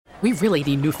We really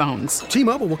need new phones.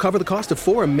 T-Mobile will cover the cost of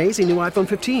 4 amazing new iPhone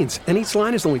 15s, and each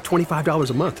line is only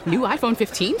 $25 a month. New iPhone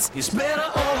 15s? It's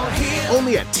better over here.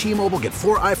 Only at T-Mobile, get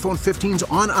 4 iPhone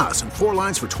 15s on us and 4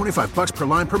 lines for $25 per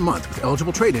line per month with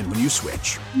eligible trade-in when you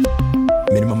switch.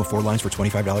 Minimum of 4 lines for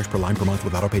 $25 per line per month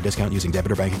with autopay discount using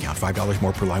debit or bank account. $5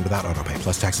 more per line without autopay,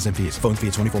 plus taxes and fees. Phone fee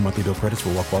at 24 monthly bill credits for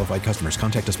well-qualified customers.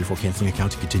 Contact us before canceling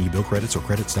account to continue bill credits or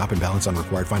credit stop and balance on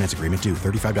required finance agreement due.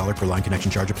 $35 per line connection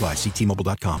charge applies. See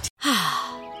T-Mobile.com.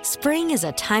 Spring is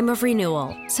a time of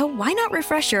renewal, so why not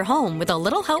refresh your home with a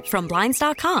little help from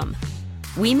Blinds.com?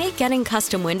 We make getting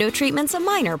custom window treatments a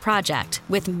minor project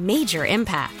with major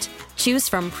impact. Choose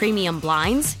from premium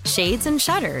blinds, shades, and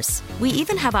shutters. We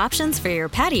even have options for your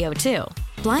patio, too.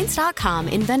 Blinds.com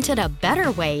invented a better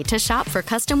way to shop for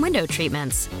custom window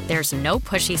treatments. There's no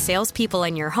pushy salespeople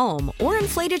in your home or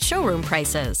inflated showroom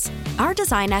prices. Our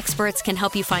design experts can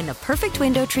help you find the perfect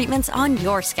window treatments on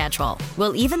your schedule.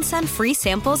 We'll even send free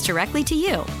samples directly to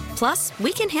you. Plus,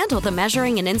 we can handle the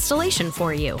measuring and installation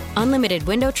for you. Unlimited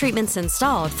window treatments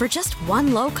installed for just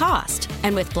one low cost.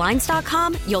 And with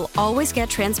Blinds.com, you'll always get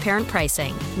transparent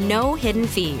pricing. No hidden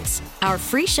fees. Our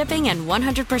free shipping and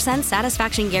 100%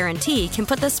 satisfaction guarantee can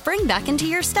put the spring back into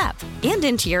your step and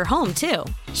into your home, too.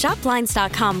 Shop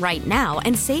Blinds.com right now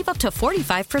and save up to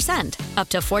 45%. Up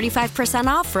to 45%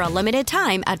 off for a limited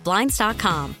time at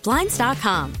Blinds.com.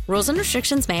 Blinds.com. Rules and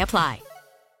restrictions may apply.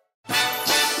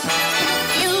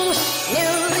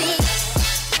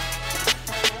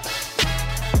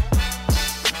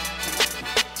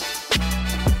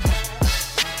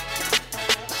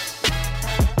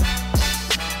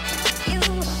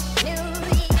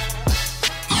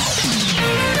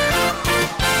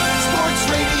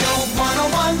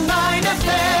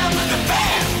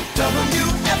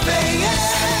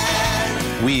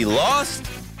 We lost.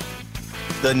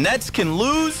 The Nets can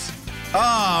lose.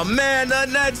 Oh, man, the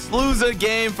Nets lose a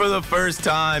game for the first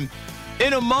time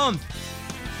in a month.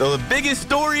 The biggest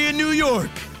story in New York.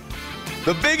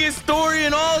 The biggest story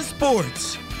in all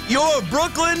sports. Your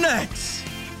Brooklyn Nets.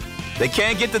 They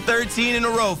can't get to 13 in a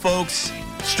row, folks.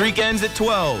 Streak ends at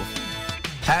 12.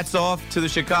 Hats off to the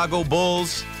Chicago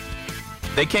Bulls.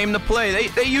 They came to play.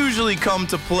 They usually come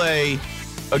to play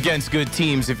against good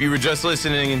teams. If you were just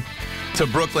listening to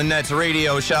Brooklyn Nets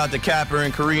radio, shout out to Capper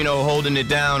and Carino holding it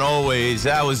down always.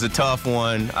 That was a tough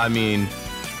one. I mean,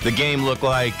 the game looked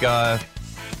like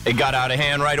it got out of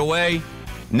hand right away.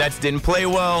 Nets didn't play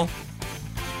well.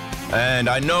 And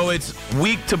I know it's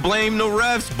weak to blame the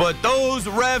refs, but those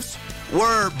refs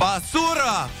were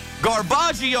basura,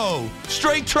 garbaggio,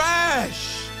 straight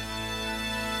trash.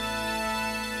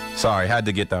 Sorry, had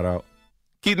to get that out.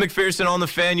 Keith McPherson on the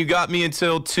Fan. You got me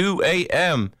until 2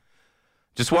 a.m.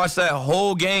 Just watch that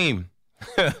whole game.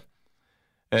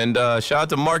 And shout out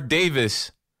to Mark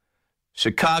Davis,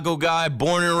 Chicago guy,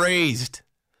 born and raised.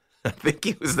 I think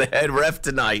he was the head ref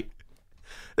tonight.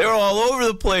 They were all over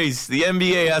the place. The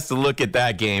NBA has to look at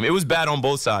that game. It was bad on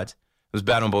both sides. It was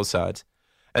bad on both sides.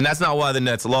 And that's not why the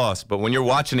Nets lost. But when you're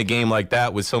watching a game like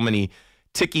that with so many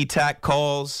ticky-tack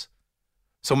calls,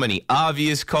 so many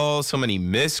obvious calls, so many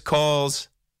missed calls,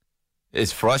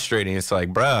 it's frustrating. It's like,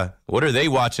 bruh, what are they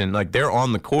watching? Like, they're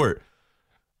on the court.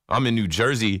 I'm in New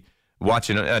Jersey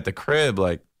watching at the crib.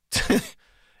 Like,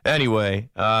 anyway,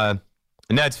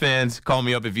 Nets fans, call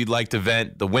me up if you'd like to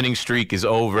vent. The winning streak is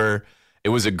over. It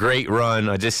was a great run.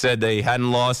 I just said they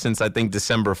hadn't lost since, I think,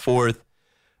 December 4th.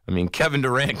 I mean, Kevin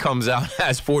Durant comes out,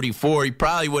 has 44. He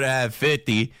probably would have had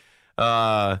 50.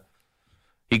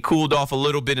 He cooled off a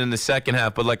little bit in the second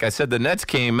half. But like I said, the Nets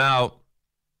came out,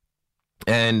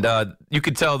 and you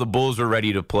could tell the Bulls were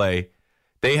ready to play.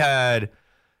 They had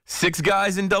 6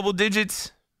 guys in double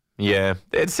digits. Yeah,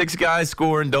 they had 6 guys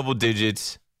scoring double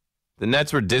digits. The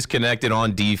Nets were disconnected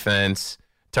on defense,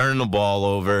 turning the ball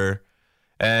over.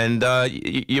 And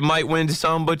you might win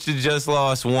some, but you just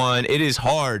lost one. It is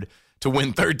hard to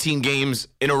win 13 games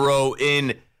in a row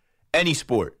in any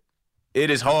sport. It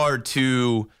is hard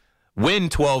to win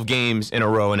 12 games in a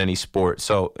row in any sport.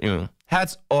 So,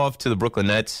 hats off to the Brooklyn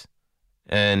Nets.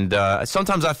 And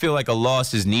sometimes I feel like a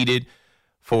loss is needed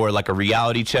for like a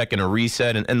reality check and a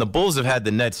reset. And the Bulls have had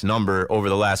the Nets number over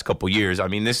the last couple years. I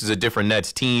mean, this is a different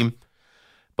Nets team.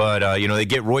 But, they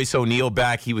get Royce O'Neal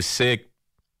back. He was sick.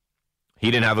 He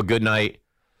didn't have a good night.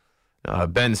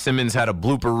 Ben Simmons had a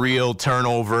blooper reel,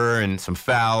 turnover, and some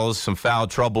fouls, some foul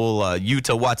trouble.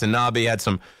 Yuta Watanabe had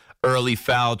some early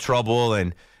foul trouble.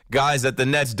 And guys that the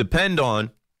Nets depend on,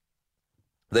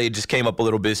 they just came up a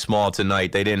little bit small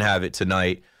tonight. They didn't have it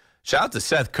tonight. Shout out to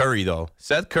Seth Curry, though.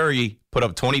 Seth Curry put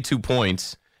up 22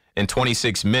 points in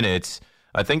 26 minutes.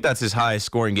 I think that's his highest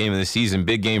scoring game of the season.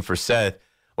 Big game for Seth.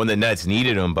 when the Nets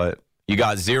needed him. But you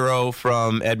got 0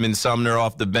 from Edmund Sumner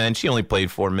off the bench. He only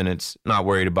played 4 minutes. Not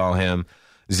worried about him.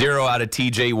 0 out of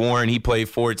TJ Warren. He played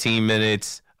 14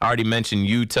 minutes. I already mentioned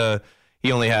Utah.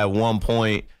 He only had 1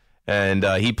 point, and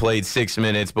he played 6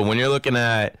 minutes. But when you're looking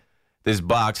at this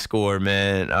box score,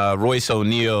 man, Royce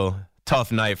O'Neal,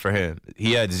 tough night for him.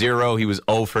 He had 0. He was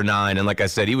 0 for 9. And like I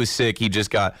said, he was sick. He just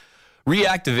got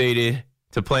reactivated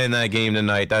to play in that game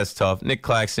tonight. That's tough. Nick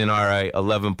Claxton, all right,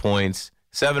 11 points.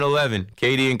 7-11,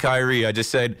 KD and Kyrie. I just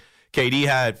said KD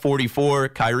had 44,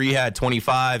 Kyrie had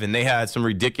 25, and they had some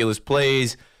ridiculous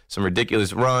plays, some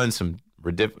ridiculous runs, some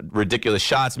ridiculous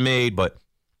shots made, but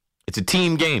it's a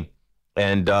team game.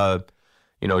 And,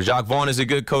 Jacques Vaughn is a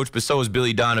good coach, but so is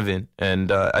Billy Donovan. And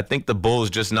I think the Bulls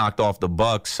just knocked off the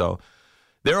Bucks, so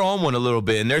they're on one a little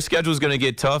bit, and their schedule's going to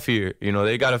get tough here.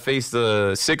 They got to face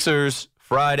the Sixers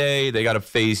Friday. They got to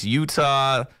face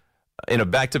Utah in a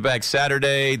back-to-back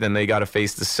Saturday. Then they got to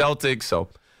face the Celtics. So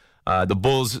the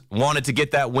Bulls wanted to get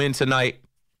that win tonight,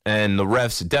 and the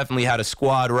refs definitely had a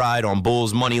squad ride on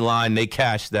Bulls money line. They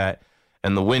cashed that,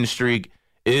 and the win streak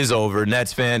is over.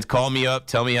 Nets fans, call me up.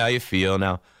 Tell me how you feel.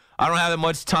 Now, I don't have that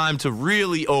much time to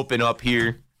really open up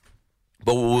here,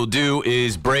 but what we'll do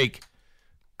is break,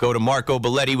 go to Marco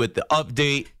Belletti with the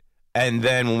update, and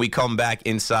then when we come back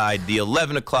inside the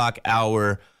 11 o'clock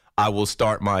hour, I will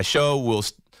start my show. We'll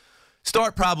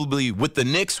start probably with the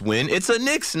Knicks win. It's a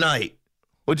Knicks night.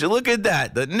 Would you look at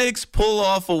that? The Knicks pull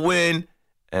off a win,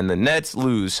 and the Nets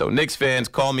lose. So Knicks fans,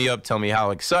 call me up. Tell me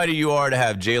how excited you are to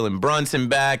have Jalen Brunson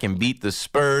back and beat the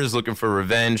Spurs, looking for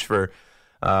revenge for,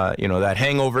 that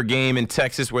hangover game in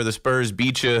Texas where the Spurs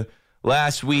beat you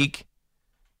last week.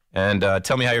 And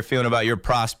tell me how you're feeling about your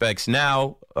prospects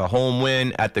now. A home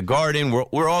win at the Garden.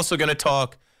 We're also going to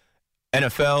talk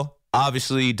NFL.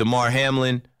 Obviously, DeMar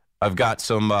Hamlin. I've got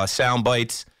some sound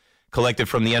bites collected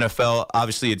from the NFL.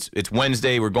 Obviously, it's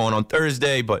Wednesday. We're going on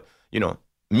Thursday, but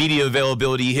media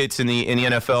availability hits in the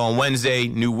NFL on Wednesday.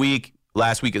 New week,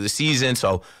 last week of the season.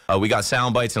 So we got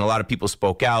sound bites, and a lot of people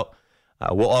spoke out.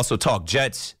 We'll also talk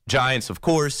Jets, Giants, of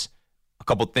course. A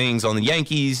couple things on the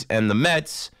Yankees and the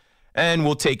Mets, and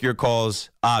we'll take your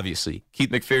calls. Obviously, Keith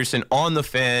McPherson on the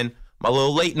Fan. My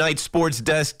little late night sports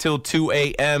desk till 2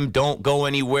 a.m. Don't go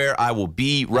anywhere. I will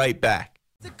be right back.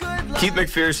 Keith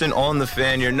McPherson on the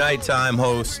Fan, your nighttime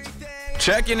host,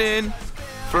 checking in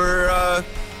for a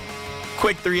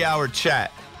quick 3-hour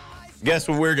chat. Guess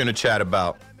what we're going to chat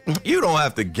about? You don't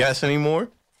have to guess anymore.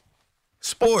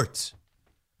 Sports.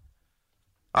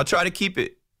 I'll try to keep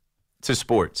it to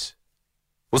sports.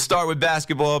 We'll start with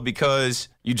basketball because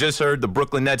you just heard the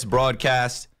Brooklyn Nets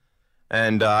broadcast,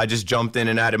 and I just jumped in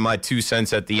and added my 2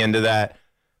 cents at the end of that.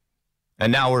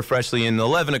 And now we're freshly in the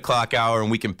 11 o'clock hour, and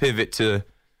we can pivot to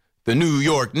the New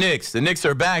York Knicks. The Knicks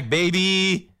are back,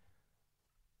 baby.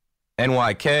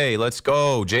 NYK, let's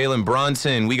go. Jalen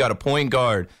Brunson, we got a point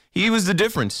guard. He was the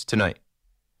difference tonight.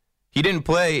 He didn't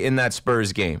play in that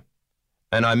Spurs game.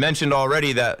 And I mentioned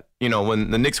already that, when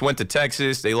the Knicks went to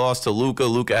Texas, they lost to Luka.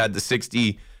 Luka had the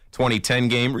 60-20-10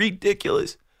 game.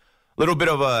 Ridiculous. Little bit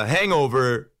of a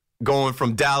hangover going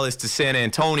from Dallas to San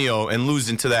Antonio and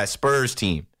losing to that Spurs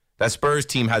team. That Spurs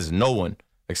team has no one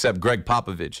except Greg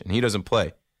Popovich, and he doesn't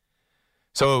play.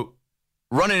 So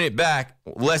running it back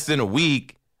less than a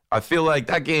week, I feel like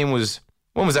that game was,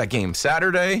 when was that game?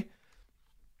 Saturday?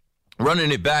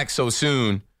 Running it back so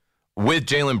soon with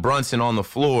Jalen Brunson on the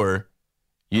floor,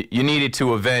 you needed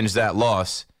to avenge that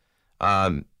loss.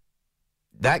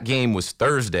 That game was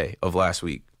Thursday of last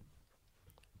week,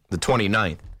 the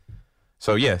 29th.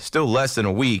 So, yeah, still less than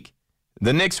a week.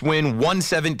 The Knicks win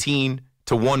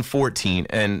 117-114.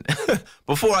 And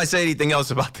before I say anything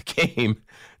else about the game,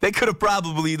 they could have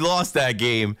probably lost that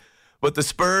game. But the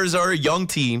Spurs are a young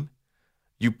team.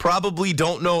 You probably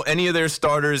don't know any of their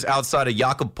starters outside of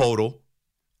Jakob Poeltl.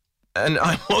 And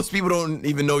most people don't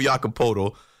even know Jakob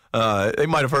Poeltl. They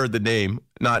might have heard the name,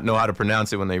 not know how to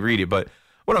pronounce it when they read it. But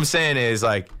what I'm saying is,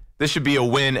 this should be a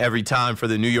win every time for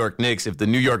the New York Knicks. If the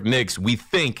New York Knicks, we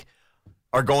think,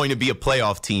 are going to be a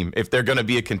playoff team, if they're going to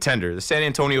be a contender. The San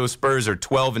Antonio Spurs are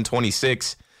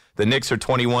 12-26. The Knicks are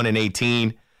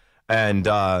 21-18. And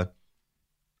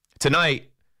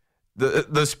tonight,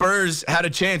 the Spurs had a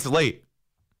chance late.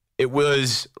 It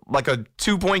was like a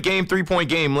 2-point game, 3-point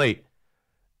game late.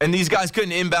 And these guys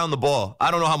couldn't inbound the ball. I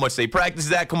don't know how much they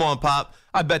practiced that. Come on, Pop.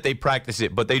 I bet they practiced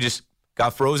it, but they just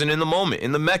got frozen in the moment,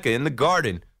 in the Mecca, in the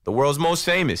Garden, the world's most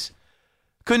famous.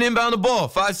 Couldn't inbound the ball.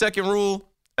 5-second rule.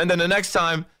 And then the next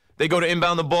time they go to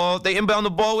inbound the ball, they inbound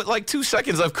the ball with 2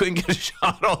 seconds. I couldn't get a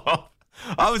shot off.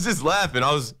 I was just laughing.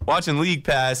 I was watching League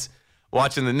Pass,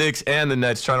 watching the Knicks and the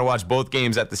Nets, trying to watch both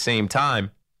games at the same time.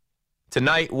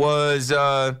 Tonight was,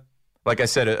 like I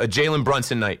said, a Jalen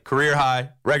Brunson night. Career high,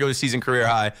 regular season career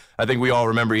high. I think we all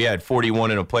remember he had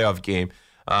 41 in a playoff game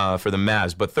for the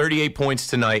Mavs. But 38 points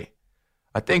tonight.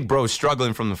 I think bro's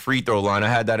struggling from the free throw line. I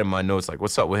had that in my notes. Like,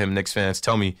 what's up with him, Knicks fans?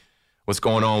 Tell me what's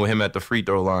going on with him at the free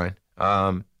throw line.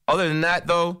 Other than that,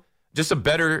 though, just a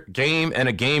better game and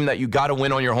a game that you got to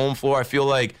win on your home floor. I feel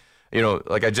like,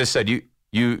 like I just said,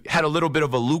 you had a little bit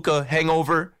of a Luka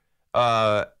hangover,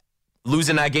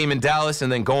 losing that game in Dallas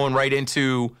and then going right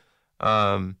into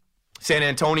San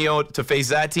Antonio to face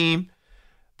that team.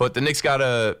 But the Knicks got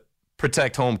to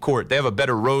protect home court. They have a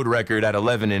better road record at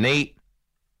 11-8.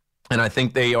 And I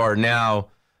think they are now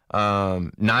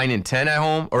 9-10 at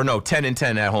home. Or no,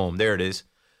 10-10 at home. There it is.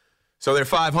 So they're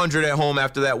 500 at home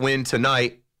after that win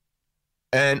tonight.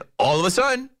 And all of a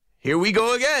sudden, here we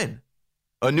go again.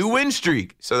 A new win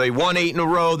streak. So they won 8 in a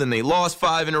row, then they lost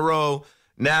 5 in a row.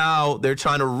 Now they're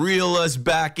trying to reel us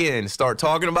back in. Start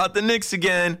talking about the Knicks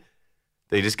again.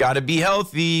 They just got to be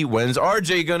healthy. When's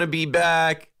RJ going to be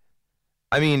back?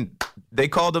 I mean, they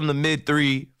called them the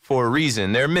mid-3 for a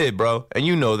reason. They're mid, bro, and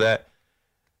you know that.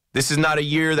 This is not a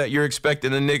year that you're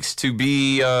expecting the Knicks to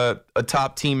be a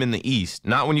top team in the East.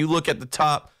 Not when you look at the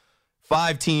top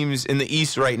 5 teams in the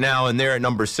East right now, and they're at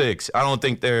number 6. I don't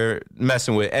think they're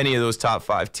messing with any of those top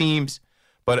 5 teams.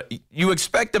 But you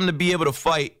expect them to be able to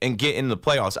fight and get in the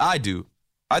playoffs. I do.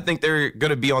 I think they're going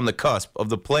to be on the cusp of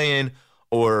the play-in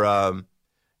or,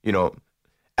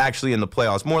 actually in the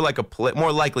playoffs.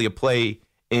 More likely a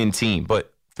play-in team.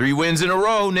 But 3 wins in a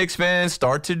row, Knicks fans,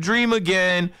 start to dream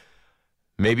again.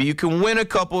 Maybe you can win a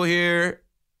couple here.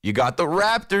 You got the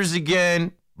Raptors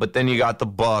again, but then you got the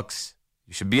Bucks.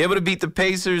 You should be able to beat the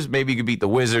Pacers. Maybe you could beat the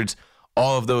Wizards.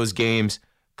 All of those games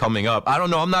coming up. I don't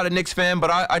know. I'm not a Knicks fan,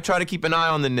 but I try to keep an eye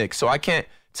on the Knicks, so I can't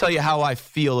tell you how I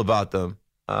feel about them.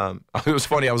 It was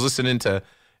funny. I was listening to,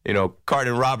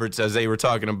 Carton Roberts as they were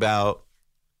talking about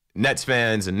Nets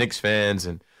fans and Knicks fans,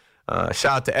 and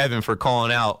shout out to Evan for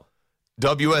calling out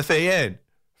WFAN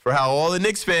for how all the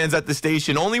Knicks fans at the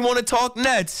station only want to talk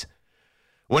Nets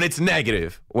when it's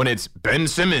negative, when it's Ben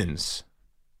Simmons.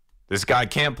 This guy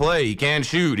can't play. He can't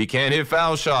shoot. He can't hit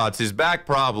foul shots. His back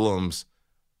problems.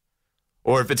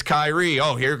 Or if it's Kyrie,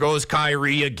 oh, here goes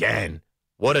Kyrie again.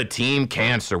 What a team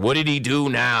cancer. What did he do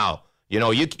now? You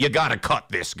got to cut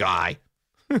this guy.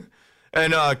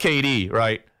 And KD,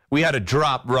 right? We had a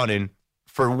drop running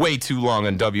for way too long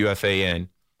on WFAN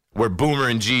where Boomer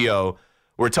and Gio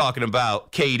were talking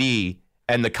about KD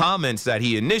and the comments that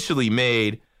he initially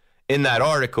made in that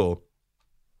article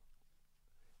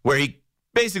where he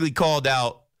basically called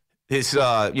out his,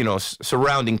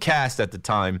 surrounding cast at the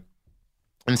time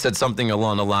and said something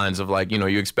along the lines of like,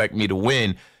 you expect me to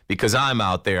win because I'm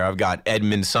out there. I've got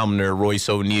Edmund Sumner, Royce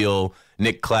O'Neal,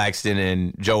 Nick Claxton,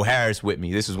 and Joe Harris with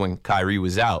me. This is when Kyrie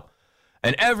was out.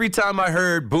 And every time I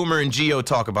heard Boomer and Gio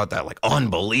talk about that, like,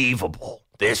 unbelievable.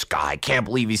 This guy, can't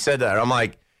believe he said that. I'm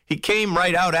like, he came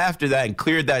right out after that and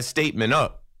cleared that statement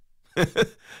up.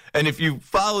 And if you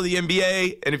follow the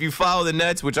NBA and if you follow the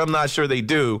Nets, which I'm not sure they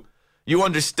do, you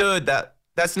understood that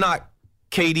that's not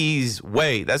KD's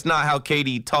way. That's not how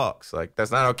KD talks. Like,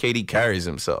 that's not how KD carries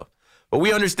himself. But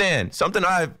we understand. Something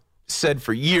I've said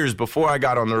for years before I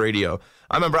got on the radio.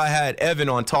 I remember I had Evan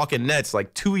on Talking Nets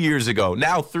like 2 years ago.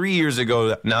 Now 3 years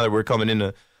ago, now that we're coming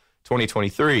into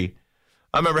 2023.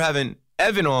 I remember having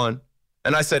Evan on,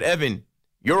 and I said, Evan,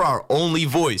 you're our only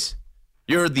voice.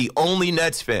 You're the only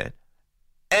Nets fan.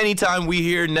 Anytime we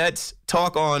hear Nets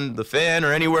talk on the Fan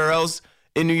or anywhere else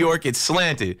in New York, it's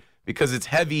slanted because it's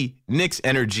heavy Knicks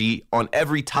energy on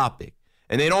every topic.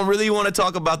 And they don't really want to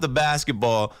talk about the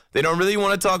basketball. They don't really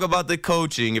want to talk about the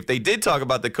coaching. If they did talk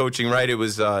about the coaching, right, it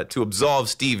was to absolve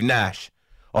Steve Nash.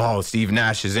 Oh, Steve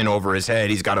Nash is in over his head.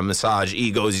 He's got to massage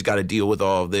egos. He's got to deal with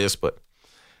all of this. But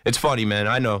it's funny, man.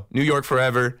 I know. New York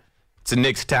forever. It's a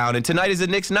Knicks town. And tonight is a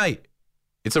Knicks night.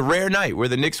 It's a rare night where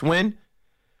the Knicks win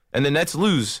and the Nets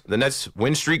lose. The Nets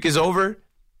win streak is over.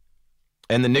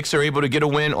 And the Knicks are able to get a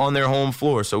win on their home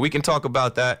floor. So we can talk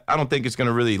about that. I don't think it's going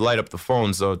to really light up the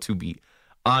phones, though, to be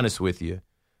honest with you.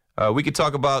 We could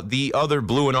talk about the other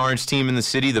blue and orange team in the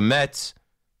city, the Mets.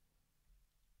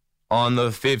 On the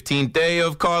 15th day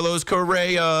of Carlos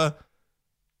Correa,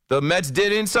 the Mets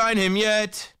didn't sign him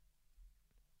yet.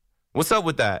 What's up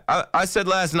with that? I said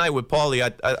last night with Paulie,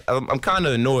 I'm kind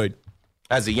of annoyed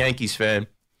as a Yankees fan.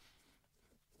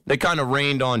 They kind of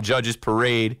rained on Judge's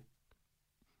parade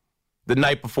the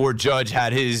night before Judge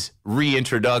had his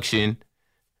reintroduction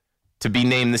to be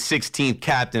named the 16th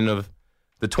captain of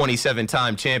the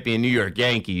 27-time champion New York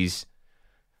Yankees.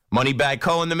 Moneybag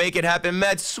Cohen to make it happen.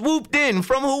 Mets swooped in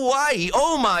from Hawaii.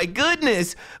 Oh, my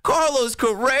goodness. Carlos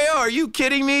Correa, are you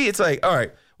kidding me? It's like, all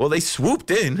right, well, they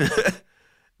swooped in,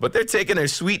 but they're taking their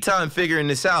sweet time figuring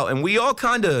this out. And we all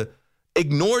kind of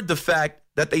ignored the fact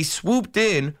that they swooped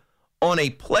in on a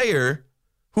player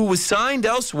who was signed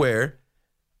elsewhere,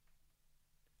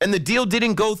 and the deal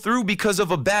didn't go through because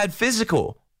of a bad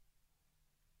physical.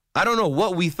 I don't know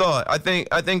what we thought. I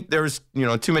think there's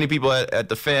too many people at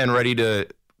the Fan ready to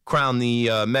crown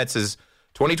the Mets as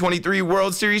 2023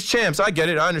 World Series champs. I get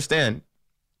it. I understand.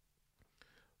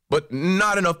 But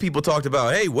not enough people talked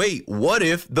about, hey, wait, what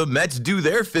if the Mets do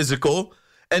their physical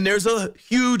and there's a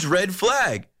huge red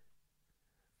flag?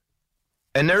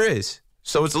 And there is.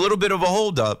 So it's a little bit of a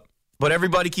holdup, but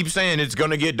everybody keeps saying it's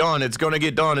going to get done. It's going to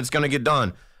get done. It's going to get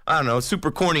done. I don't know. It's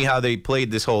super corny how they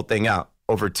played this whole thing out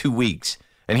over 2 weeks.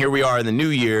 And here we are in the new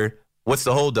year. What's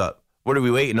the holdup? What are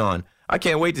we waiting on? I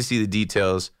can't wait to see the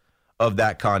details of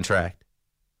that contract.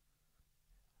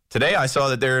 Today I saw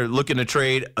that they're looking to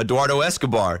trade Eduardo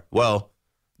Escobar. Well,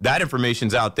 that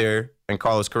information's out there, and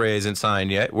Carlos Correa isn't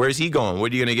signed yet. Where's he going?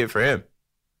 What are you going to get for him?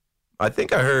 I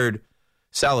think I heard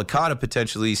Salicata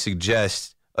potentially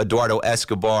suggest Eduardo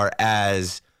Escobar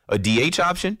as a DH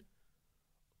option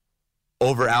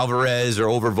over Alvarez or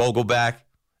over Vogelback.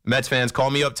 Mets fans,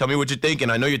 call me up. Tell me what you're thinking.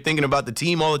 I know you're thinking about the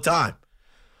team all the time.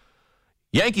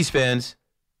 Yankees fans,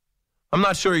 I'm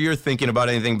not sure you're thinking about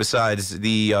anything besides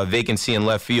the vacancy in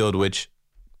left field, which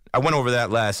I went over that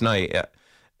last night.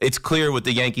 It's clear what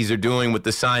the Yankees are doing with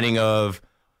the signing of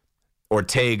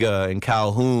Ortega and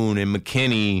Calhoun and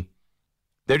McKinney.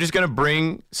 They're just going to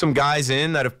bring some guys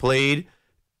in that have played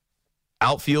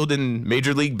outfield in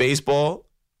Major League Baseball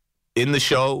in the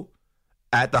show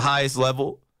at the highest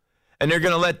level. And they're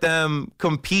going to let them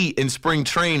compete in spring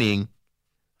training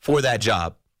for that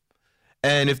job.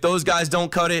 And if those guys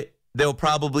don't cut it, they'll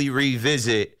probably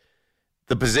revisit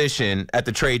the position at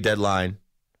the trade deadline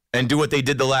and do what they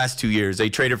did the last 2 years. They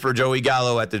traded for Joey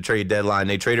Gallo at the trade deadline.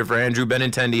 They traded for Andrew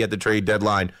Benintendi at the trade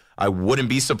deadline. I wouldn't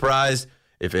be surprised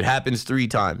if it happens 3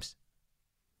 times.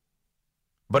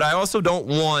 But I also don't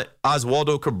want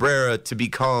Oswaldo Cabrera to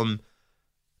become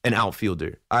an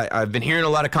outfielder. I've been hearing a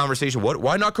lot of conversation.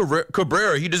 Why not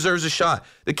Cabrera? He deserves a shot.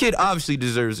 The kid obviously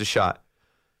deserves a shot.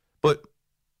 But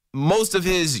most of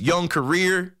his young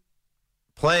career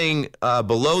playing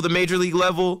below the major league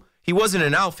level, he wasn't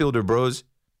an outfielder, bros.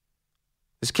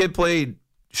 This kid played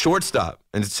shortstop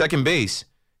and second base.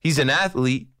 He's an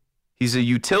athlete. He's a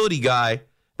utility guy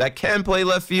that can play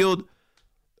left field,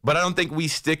 but I don't think we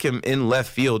stick him in left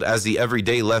field as the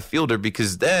everyday left fielder,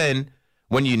 because then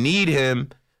when you need him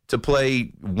to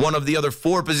play one of the other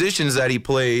 4 positions that he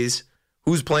plays,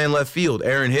 who's playing left field?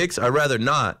 Aaron Hicks? I'd rather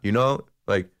not,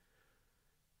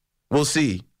 we'll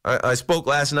see. I spoke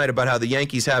last night about how the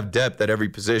Yankees have depth at every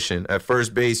position. At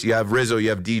first base, you have Rizzo, you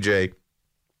have DJ.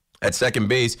 At second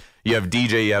base, you have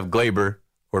DJ, you have Glaber,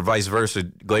 or vice versa.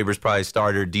 Glaber's probably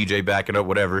starter, DJ backing up,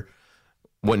 whatever.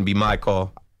 Wouldn't be my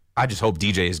call. I just hope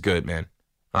DJ is good, man.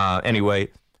 Anyway,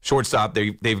 shortstop,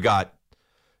 they've got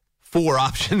 4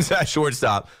 options at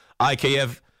shortstop.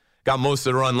 IKF got most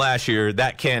of the run last year.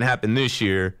 That can't happen this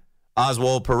year.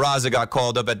 Oswald Peraza got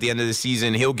called up at the end of the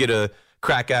season. He'll get a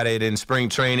crack at it in spring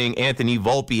training. Anthony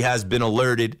Volpe has been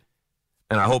alerted,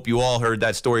 and I hope you all heard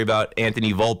that story about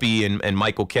Anthony Volpe and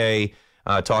Michael Kay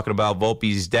talking about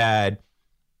Volpe's dad,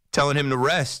 telling him to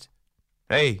rest.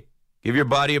 Hey, give your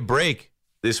body a break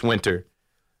this winter.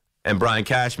 And Brian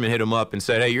Cashman hit him up and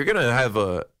said, hey, you're going to have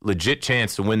a legit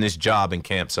chance to win this job in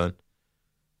camp, son.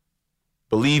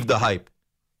 Believe the hype.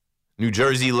 New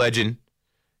Jersey legend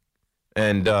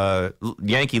and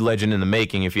Yankee legend in the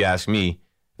making, if you ask me.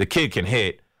 The kid can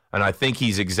hit, and I think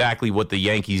he's exactly what the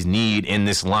Yankees need in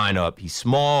this lineup. He's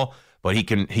small, but he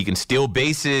can steal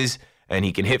bases, and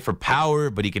he can hit for power,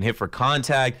 but he can hit for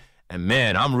contact. And,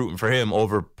 man, I'm rooting for him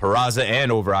over Peraza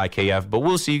and over IKF. But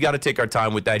we'll see. You got to take our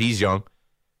time with that. He's young.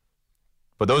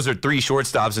 But those are 3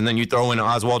 shortstops, and then you throw in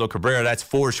Oswaldo Cabrera. That's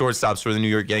 4 shortstops for the New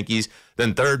York Yankees.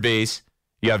 Then third base,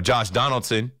 you have Josh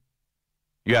Donaldson.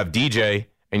 You have DJ,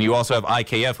 and you also have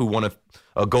IKF, who won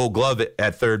a Gold Glove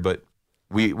at third, but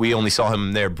we only saw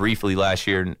him there briefly last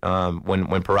year when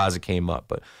Peraza came up.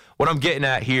 But what I'm getting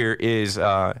at here is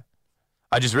I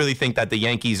just really think that the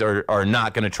Yankees are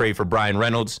not going to trade for Brian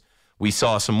Reynolds. We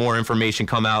saw some more information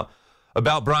come out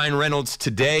about Brian Reynolds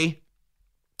today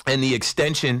and the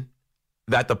extension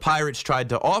that the Pirates tried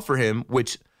to offer him,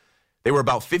 which they were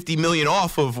about $50 million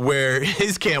off of where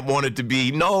his camp wanted to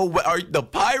be. No, the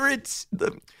Pirates,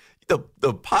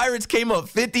 the Pirates came up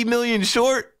 $50 million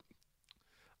short.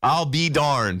 I'll be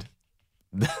darned.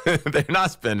 They're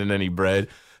not spending any bread.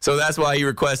 So that's why he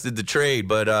requested the trade.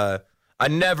 But I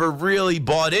never really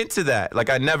bought into that. Like,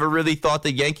 I never really thought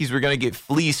the Yankees were going to get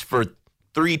fleeced for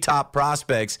 3 top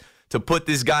prospects to put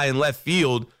this guy in left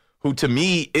field, who to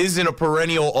me isn't a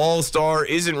perennial all-star,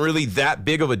 isn't really that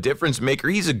big of a difference maker.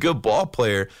 He's a good ball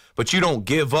player, but you don't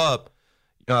give up,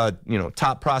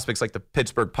 top prospects like the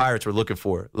Pittsburgh Pirates were looking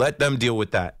for. Let them deal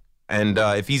with that. And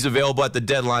if he's available at the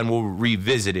deadline, we'll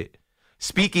revisit it.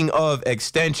 Speaking of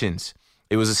extensions,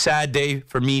 it was a sad day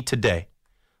for me today.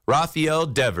 Rafael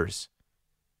Devers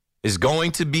is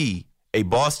going to be a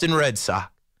Boston Red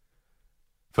Sox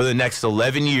for the next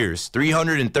 11 years,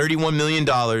 $331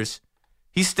 million.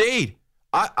 He stayed.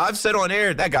 I've said on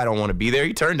air, that guy don't want to be there.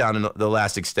 He turned down the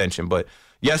last extension. But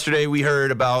yesterday we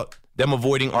heard about them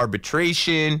avoiding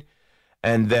arbitration.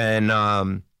 And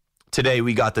then today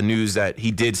we got the news that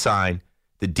he did sign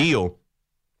the deal,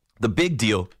 the big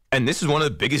deal. And this is one of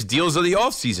the biggest deals of the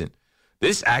offseason.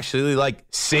 This actually,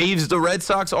 saves the Red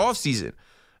Sox offseason.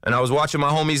 And I was watching my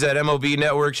homies at MLB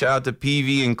Network. Shout out to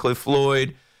PV and Cliff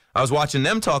Floyd. I was watching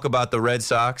them talk about the Red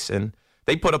Sox, and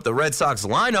they put up the Red Sox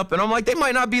lineup, and I'm like, they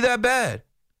might not be that bad.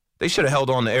 They should have held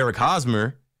on to Eric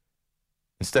Hosmer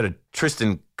instead of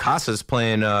Tristan Casas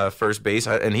playing first base,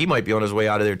 and he might be on his way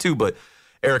out of there too. But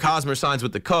Eric Hosmer signs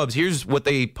with the Cubs. Here's what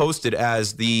they posted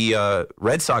as the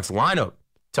Red Sox lineup.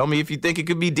 Tell me if you think it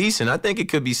could be decent. I think it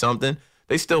could be something.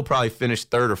 They still probably finished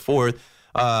 3rd or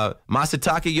 4th.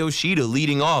 Masataka Yoshida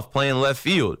leading off, playing left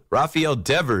field. Rafael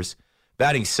Devers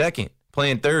batting 2nd,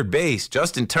 playing 3rd base.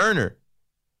 Justin Turner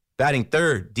batting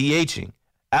 3rd, DHing.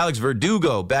 Alex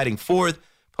Verdugo batting 4th,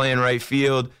 playing right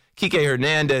field. Kike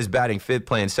Hernandez batting 5th,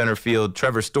 playing center field.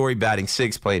 Trevor Story batting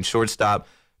 6th, playing shortstop.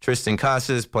 Tristan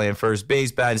Casas playing first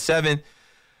base, batting 7th.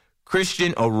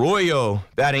 Christian Arroyo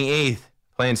batting 8th,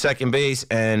 playing second base,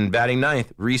 and batting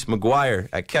 9th, Reese McGuire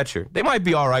at catcher. They might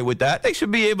be all right with that. They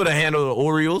should be able to handle the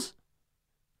Orioles.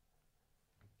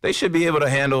 They should be able to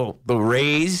handle the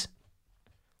Rays.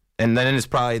 And then it's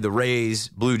probably the Rays,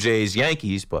 Blue Jays,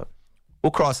 Yankees, but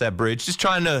we'll cross that bridge. Just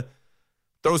trying to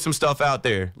throw some stuff out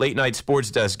there. Late night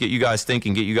sports desk, get you guys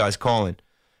thinking, get you guys calling.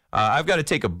 I've got to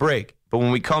take a break, but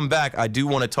when we come back, I do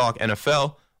want to talk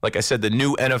NFL. Like I said, the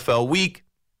new NFL week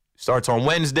starts on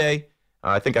Wednesday.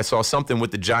 I think I saw something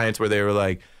with the Giants where they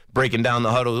were breaking down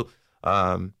the huddle.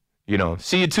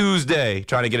 See you Tuesday,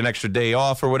 trying to get an extra day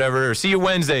off or whatever. Or see you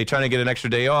Wednesday, trying to get an extra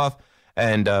day off.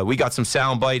 And we got some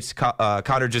sound bites.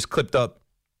 Connor just clipped up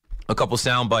a couple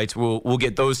sound bites. We'll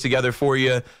get those together for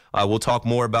you. We'll talk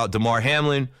more about DeMar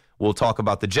Hamlin. We'll talk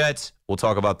about the Jets. We'll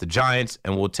talk about the Giants.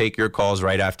 And we'll take your calls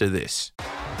right after this.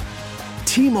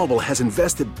 T-Mobile has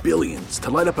invested billions to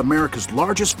light up America's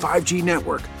largest 5G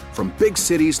network, from big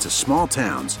cities to small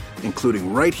towns,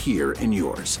 including right here in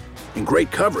yours. And great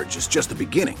coverage is just the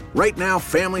beginning. Right now,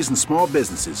 families and small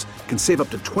businesses can save up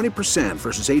to 20%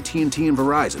 versus AT&T and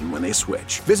Verizon when they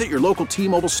switch. Visit your local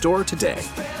T-Mobile store today.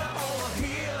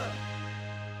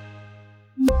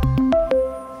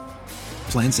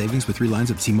 Plan savings with 3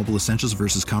 lines of T-Mobile Essentials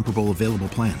versus comparable available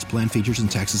plans. Plan features and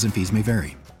taxes and fees may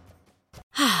vary.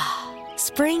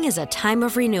 Spring is a time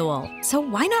of renewal, so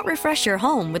why not refresh your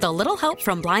home with a little help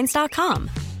from Blinds.com?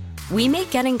 We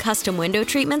make getting custom window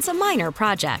treatments a minor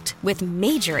project with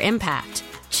major impact.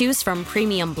 Choose from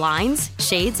premium blinds,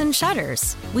 shades, and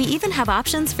shutters. We even have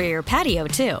options for your patio,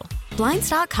 too.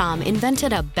 Blinds.com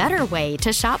invented a better way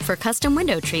to shop for custom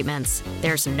window treatments.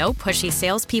 There's no pushy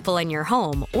salespeople in your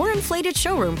home or inflated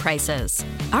showroom prices.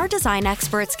 Our design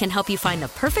experts can help you find the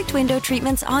perfect window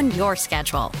treatments on your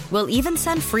schedule. We'll even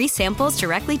send free samples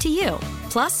directly to you.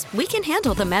 Plus, we can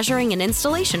handle the measuring and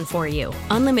installation for you.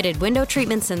 Unlimited window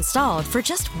treatments installed for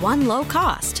just one low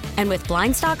cost. And with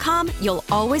Blinds.com, you'll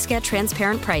always get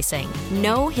transparent pricing.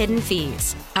 No hidden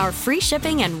fees. Our free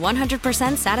shipping and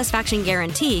 100% satisfaction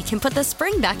guarantee can put the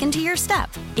spring back into your step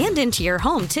and into your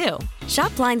home, too.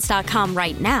 Shop Blinds.com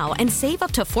right now and save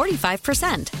up to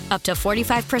 45%. Up to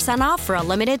 45% off for a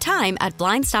limited time at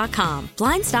Blinds.com.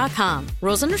 Blinds.com.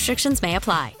 Rules and restrictions may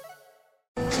apply.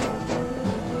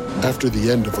 After the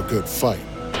end of a good fight,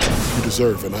 you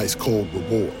deserve an ice-cold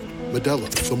reward. Modelo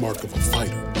is the mark of a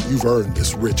fighter. You've earned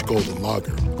this rich golden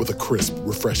lager with a crisp,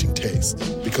 refreshing taste.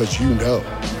 Because you know,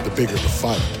 the bigger the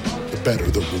fight, the better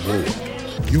the reward.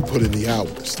 You put in the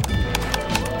hours,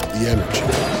 the energy,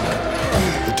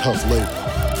 the tough labor.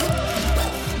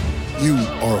 You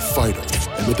are a fighter,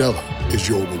 and Modelo is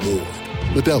your reward.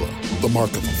 Modelo, the mark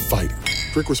of a fighter.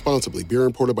 Drink responsibly. Beer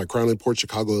imported by Crown Imports,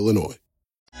 Chicago, Illinois.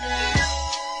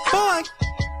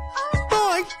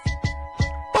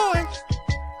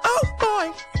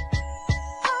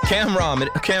 Cameron,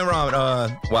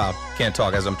 wow, can't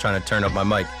talk as I'm trying to turn up my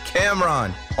mic.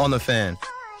 Cameron on the Fan.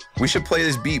 We should play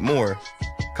this beat more.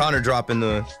 Connor dropping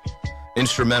the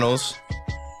instrumentals.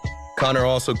 Connor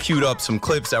also queued up some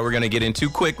clips that we're going to get into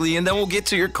quickly, and then we'll get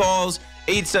to your calls.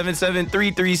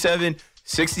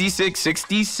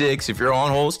 877-337-6666. If you're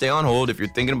on hold, stay on hold. If you're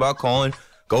thinking about calling,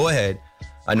 go ahead.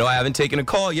 I know I haven't taken a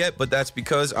call yet, but that's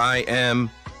because I am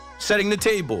setting the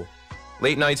table.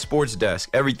 Late night sports desk.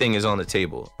 Everything is on the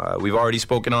table. We've already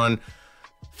spoken on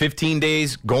 15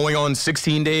 days, going on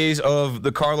 16 days of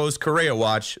the Carlos Correa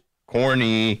watch.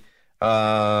 Corny.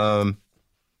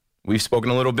 We've spoken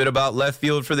a little bit about left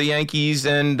field for the Yankees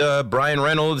and Brian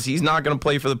Reynolds. He's not going to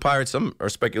play for the Pirates. Some are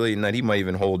speculating that he might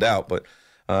even hold out, but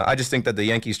I just think that the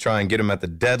Yankees try and get him at the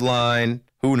deadline.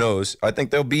 Who knows? I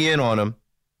think they'll be in on him.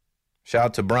 Shout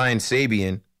out to Brian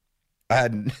Sabian. I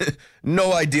had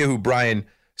no idea who Brian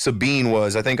Sabine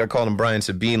was. I think I called him Brian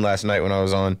Sabine last night when I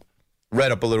was on.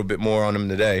 Read up a little bit more on him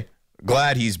today.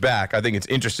 Glad he's back. I think it's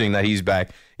interesting that he's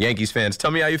back. Yankees fans,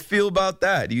 tell me how you feel about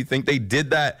that. Do you think they did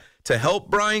that to help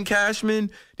Brian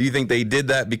Cashman? Do you think they did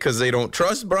that because they don't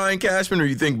trust Brian Cashman, or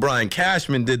you think Brian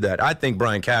Cashman did that? I think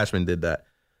Brian Cashman did that.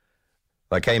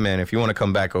 Like, hey, man, if you want to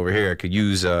come back over here, I could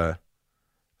use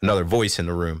another voice in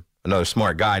the room, another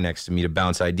smart guy next to me to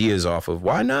bounce ideas off of.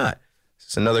 Why not?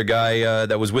 It's another guy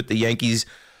that was with the Yankees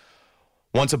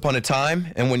once upon a time.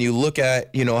 And when you look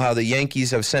at, how the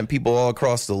Yankees have sent people all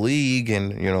across the league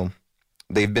and,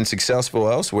 they've been successful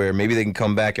elsewhere, maybe they can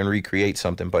come back and recreate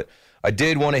something. But I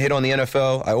did want to hit on the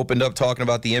NFL. I opened up talking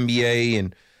about the NBA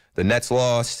and the Nets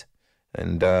lost.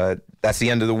 And that's the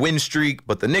end of the win streak.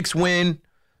 But the Knicks win.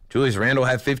 Julius Randle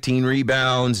had 15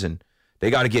 rebounds. And they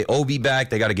got to get Obi back.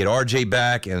 They got to get RJ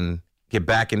back and get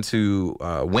back into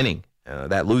winning.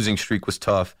 That losing streak was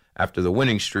tough after the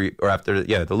winning streak, or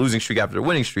the losing streak after the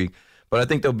winning streak. But I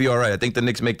think they'll be all right. I think the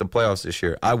Knicks make the playoffs this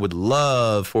year. I would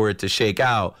love for it to shake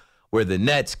out where the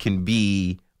Nets can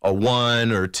be a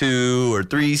 1 or 2 or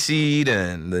 3 seed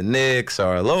and the Knicks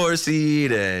are a lower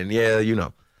seed and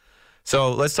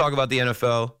So let's talk about the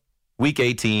NFL. Week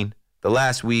 18, the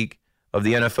last week of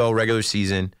the NFL regular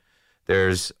season.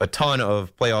 There's a ton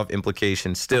of playoff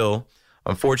implications still.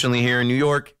 Unfortunately, here in New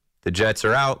York, the Jets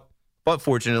are out. But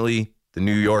fortunately, the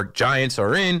New York Giants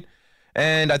are in.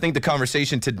 And I think the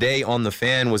conversation today on The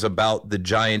Fan was about the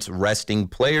Giants resting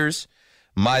players.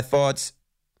 My thoughts,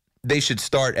 they should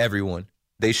start everyone.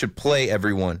 They should play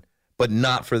everyone, but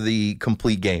not for the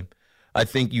complete game. I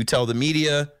think you tell the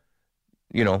media,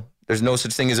 there's no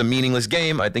such thing as a meaningless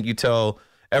game. I think you tell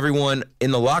everyone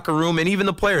in the locker room and even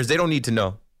the players, they don't need to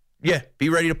know. Yeah, be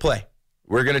ready to play.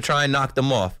 We're going to try and knock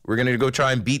them off. We're going to go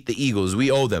try and beat the Eagles.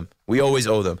 We owe them. We always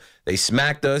owe them. They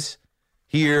smacked us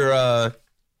here a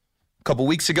couple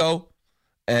weeks ago,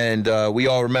 and we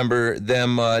all remember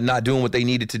them not doing what they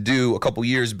needed to do a couple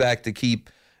years back to keep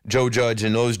Joe Judge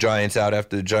and those Giants out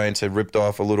after the Giants had ripped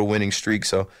off a little winning streak.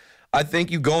 So I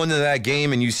think you go into that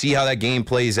game and you see how that game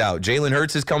plays out. Jalen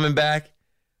Hurts is coming back.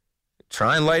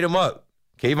 Try and light him up.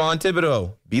 Kayvon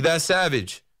Thibodeau, be that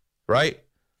savage, right?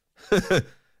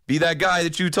 Be that guy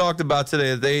that you talked about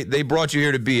today. They brought you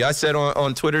here to be. I said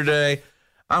on Twitter today,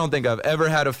 I don't think I've ever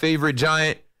had a favorite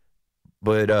Giant,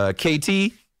 but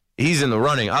KT, he's in the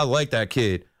running. I like that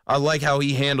kid. I like how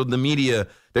he handled the media.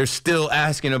 They're still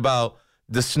asking about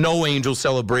the snow angel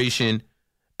celebration.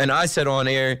 And I said on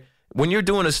air, when you're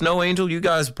doing a snow angel, you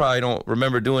guys probably don't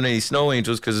remember doing any snow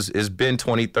angels because it's been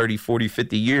 20, 30, 40,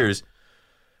 50 years.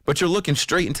 But you're looking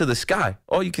straight into the sky.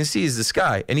 All you can see is the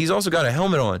sky. And he's also got a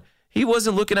helmet on. He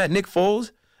wasn't looking at Nick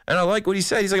Foles. And I like what he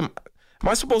said. He's like, am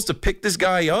I supposed to pick this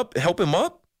guy up, help him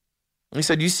up? And he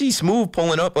said, you see Smooth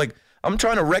pulling up. Like, I'm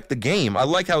trying to wreck the game. I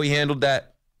like how he handled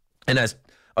that. And as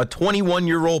a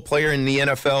 21-year-old player in the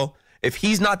NFL, if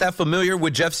he's not that familiar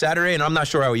with Jeff Saturday, and I'm not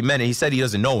sure how he meant it, he said he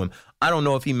doesn't know him. I don't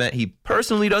know if he meant he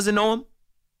personally doesn't know him.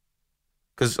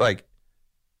 Because,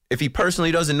 if he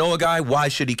personally doesn't know a guy, why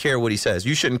should he care what he says?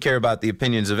 You shouldn't care about the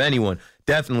opinions of anyone.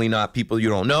 Definitely not people you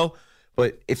don't know.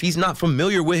 But if he's not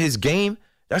familiar with his game,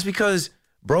 that's because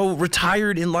bro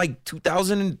retired in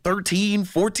 2013,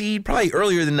 14, probably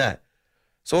earlier than that.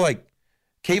 So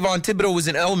Kayvon Thibodeau was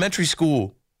in elementary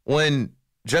school when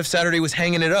Jeff Saturday was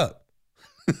hanging it up.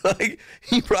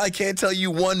 He probably can't tell you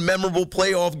one memorable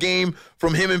playoff game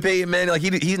from him and Peyton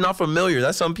Manning. He's not familiar.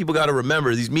 That's something people got to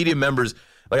remember. These media members,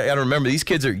 I got to remember, these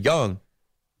kids are young.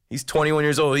 He's 21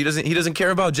 years old. He doesn't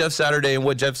care about Jeff Saturday and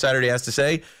what Jeff Saturday has to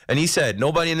say. And he said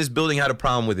nobody in this building had a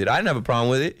problem with it. I didn't have a problem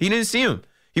with it. He didn't see him.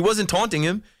 He wasn't taunting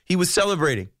him. He was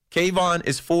celebrating. Kayvon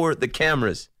is for the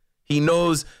cameras. He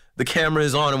knows the camera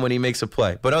is on him when he makes a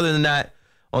play. But other than that,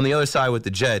 on the other side with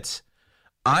the Jets,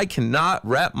 I cannot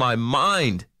wrap my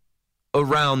mind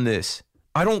around this.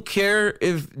 I don't care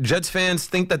if Jets fans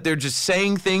think that they're just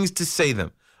saying things to say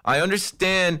them. I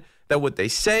understand that what they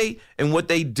say and what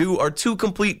they do are two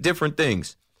complete different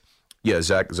things. Yeah,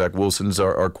 Zach Wilson's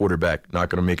our quarterback. Not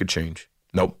going to make a change.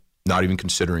 Nope, not even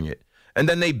considering it. And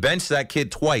then they bench that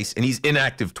kid twice, and he's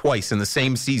inactive twice in the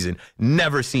same season.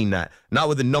 Never seen that. Not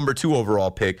with the number 2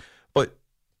 overall pick. But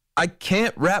I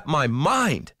can't wrap my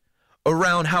mind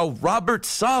around how Robert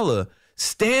Saleh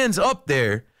stands up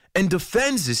there and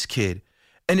defends this kid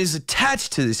and is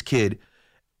attached to this kid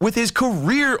with his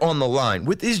career on the line,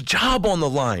 with his job on the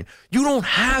line. You don't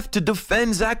have to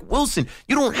defend Zach Wilson.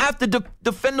 You don't have to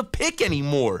defend the pick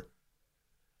anymore.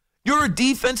 You're a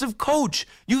defensive coach.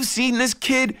 You've seen this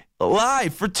kid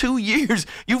live for 2 years.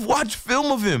 You've watched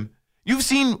film of him. You've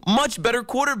seen much better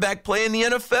quarterback play in the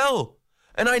NFL.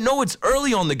 And I know it's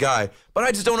early on the guy, but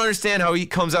I just don't understand how he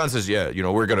comes out and says, "Yeah,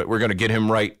 we're gonna get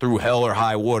him right through hell or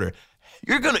high water."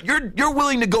 You're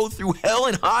willing to go through hell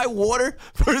and high water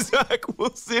for Zach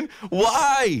Wilson?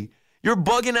 Why? You're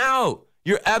bugging out.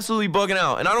 You're absolutely bugging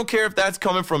out. And I don't care if that's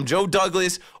coming from Joe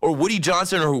Douglas or Woody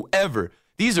Johnson or whoever.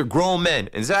 These are grown men.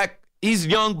 And Zach, he's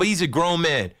young, but he's a grown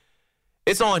man.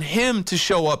 It's on him to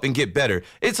show up and get better.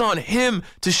 It's on him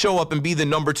to show up and be the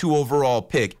number 2 overall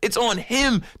pick. It's on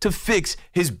him to fix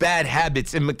his bad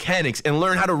habits and mechanics and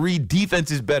learn how to read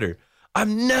defenses better. I've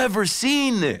never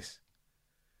seen this.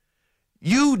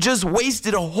 You just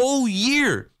wasted a whole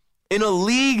year in a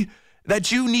league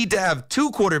that you need to have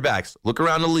 2 quarterbacks. Look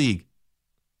around the league.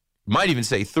 Might even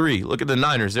say 3. Look at the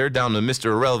Niners. They're down to Mr.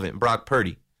 Irrelevant, Brock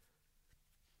Purdy.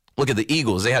 Look at the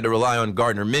Eagles. They had to rely on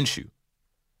Gardner Minshew.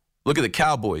 Look at the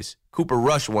Cowboys. Cooper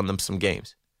Rush won them some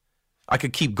games. I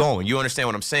could keep going. You understand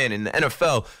what I'm saying? In the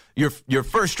NFL, your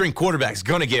first-string quarterback's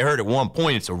going to get hurt at one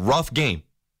point. It's a rough game.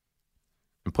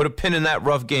 And put a pin in that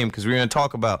rough game because we're going to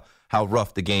talk about how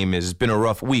rough the game is. It's been a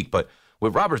rough week. But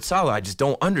with Robert Saleh, I just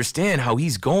don't understand how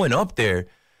he's going up there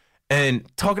and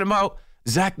talking about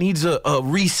Zach needs a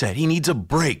reset. He needs a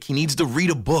break. He needs to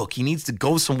read a book. He needs to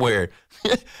go somewhere.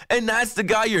 And that's the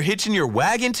guy you're hitching your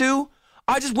wagon to?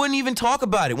 I just wouldn't even talk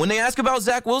about it. When they ask about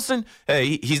Zach Wilson,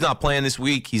 hey, he's not playing this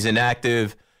week. He's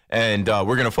inactive, and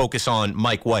we're going to focus on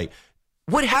Mike White.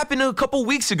 What happened a couple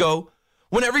weeks ago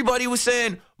when everybody was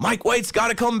saying Mike White's got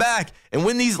to come back and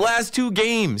win these last 2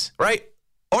 games, right?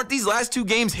 Aren't these last 2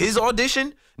 games his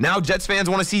audition? Now Jets fans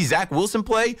want to see Zach Wilson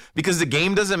play because the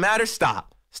game doesn't matter?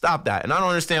 Stop that. And I don't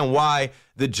understand why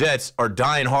the Jets are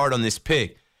dying hard on this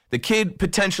pick. The kid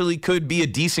potentially could be a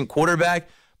decent quarterback,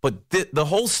 but the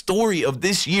whole story of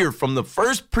this year from the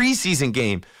first preseason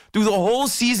game through the whole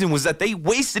season was that they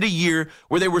wasted a year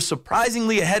where they were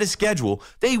surprisingly ahead of schedule.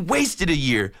 They wasted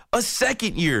a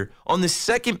second year on the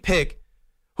second pick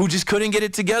who just couldn't get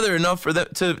it together enough for them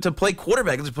to play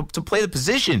quarterback, to play the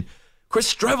position.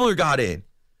 Chris Streveler got in.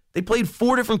 They played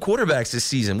 4 different quarterbacks this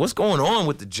season. What's going on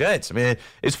with the Jets, man?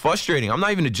 It's frustrating. I'm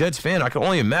not even a Jets fan. I can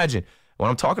only imagine. When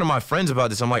I'm talking to my friends about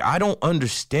this, I'm like, I don't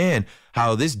understand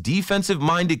how this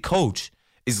defensive-minded coach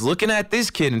is looking at this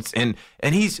kid and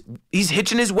he's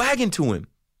hitching his wagon to him.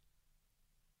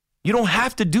 You don't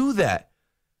have to do that.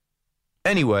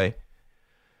 Anyway,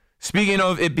 speaking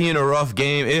of it being a rough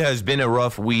game, it has been a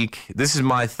rough week. This is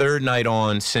my 3rd night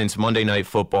on since Monday Night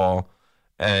Football.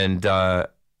 And,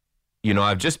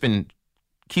 I've just been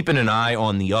keeping an eye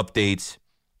on the updates.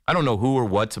 I don't know who or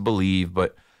what to believe,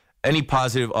 but any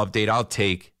positive update I'll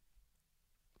take.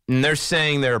 And they're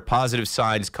saying there are positive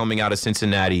signs coming out of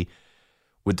Cincinnati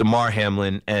with Damar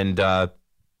Hamlin. And I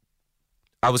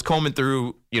was combing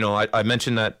through, I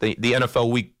mentioned that the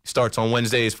NFL week starts on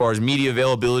Wednesday as far as media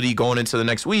availability going into the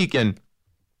next week. And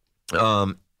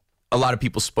a lot of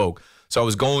people spoke. So I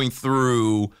was going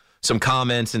through some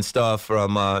comments and stuff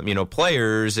from,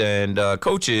 players and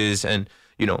coaches. And,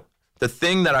 the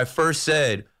thing that I first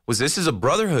said was this is a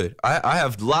brotherhood. I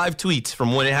have live tweets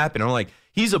from when it happened. I'm like,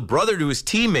 he's a brother to his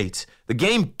teammates. The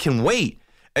game can wait.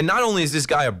 And not only is this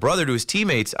guy a brother to his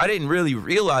teammates, I didn't really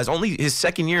realize only his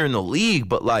second year in the league,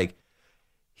 but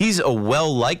he's a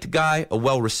well-liked guy, a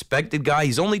well-respected guy.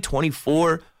 He's only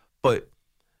 24, but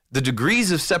the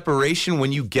degrees of separation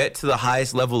when you get to the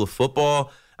highest level of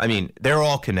football, I mean, they're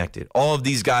all connected. All of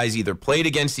these guys either played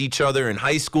against each other in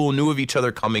high school, knew of each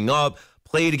other coming up,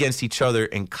 played against each other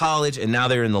in college, and now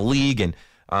they're in the league.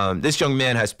 And this young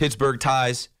man has Pittsburgh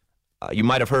ties. You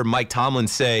might have heard Mike Tomlin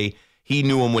say he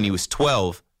knew him when he was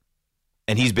 12,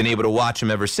 and he's been able to watch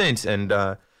him ever since. And,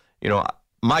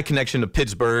 my connection to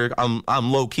Pittsburgh,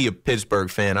 I'm low-key a Pittsburgh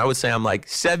fan. I would say I'm like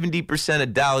 70% a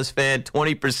Dallas fan,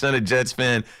 20% a Jets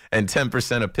fan, and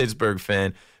 10% a Pittsburgh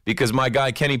fan because my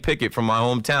guy Kenny Pickett from my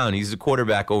hometown, he's the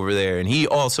quarterback over there, and he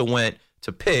also went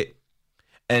to Pitt.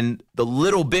 And the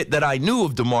little bit that I knew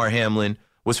of Damar Hamlin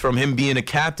was from him being a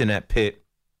captain at Pitt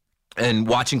and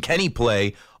watching Kenny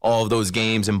play all of those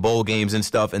games and bowl games and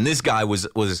stuff. And this guy was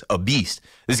a beast.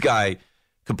 This guy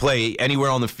could play anywhere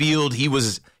on the field.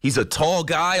 He's a tall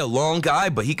guy, a long guy,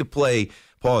 but he could play,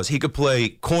 he could play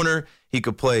corner, he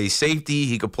could play safety,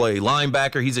 he could play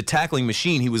linebacker. He's a tackling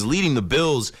machine. He was leading the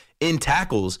Bills in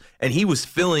tackles, and he was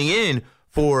filling in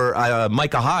for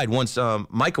Micah Hyde once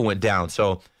Micah went down.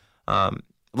 So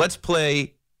let's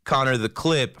play, Connor, the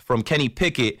clip from Kenny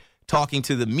Pickett talking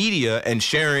to the media and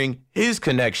sharing his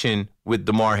connection with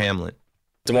Damar Hamlin.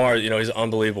 Damar, he's an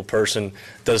unbelievable person,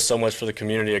 does so much for the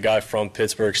community. A guy from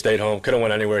Pittsburgh, stayed home, could have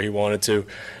went anywhere he wanted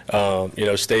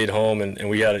to, stayed home, and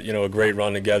we had, a great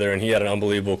run together, and he had an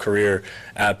unbelievable career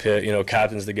at Pitt,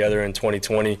 captains together in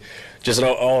 2020. Just an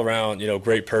all-around,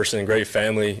 great person, great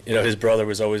family. His brother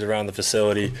was always around the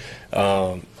facility.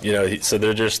 So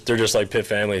they're just like Pitt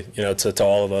family, to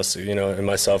all of us, and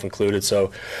myself included.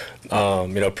 So,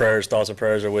 thoughts and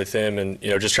prayers are with him, and,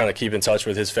 just trying to keep in touch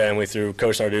with his family through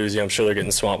Coach Narduzzi. I'm sure they're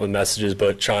getting swamped with messages,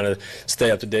 but trying to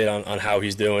stay up to date on how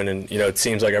he's doing. And, it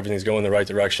seems like everything's going in the right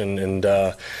direction. And,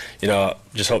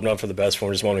 just hoping up for the best for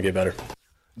him, just want to get better.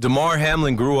 Damar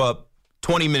Hamlin grew up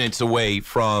 20 minutes away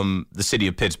from the city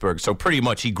of Pittsburgh. So pretty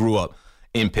much he grew up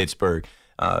in Pittsburgh.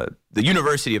 The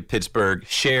University of Pittsburgh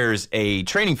shares a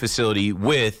training facility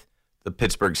with the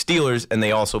Pittsburgh Steelers, and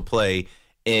they also play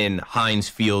in Heinz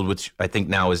Field, which I think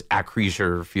now is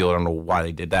Acrisure Field. I don't know why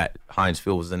they did that. Heinz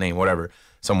Field was the name, whatever.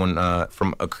 Someone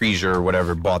from Acrisure or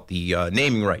whatever bought the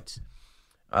naming rights.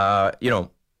 I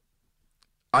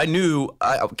knew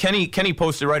Kenny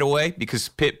posted right away because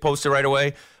Pitt posted right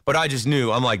away. But I just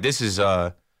knew, I'm like, this is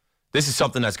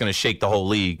something that's going to shake the whole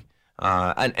league.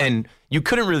 And you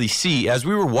couldn't really see, as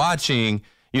we were watching,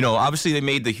 obviously they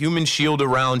made the human shield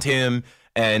around him,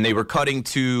 and they were cutting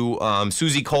to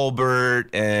Susie Colbert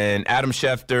and Adam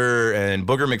Schefter and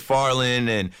Booger McFarland,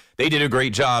 and they did a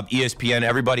great job. ESPN,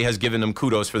 everybody has given them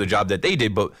kudos for the job that they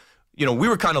did. But, we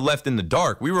were kind of left in the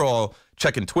dark. We were all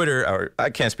checking Twitter, or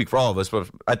I can't speak for all of us, but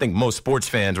I think most sports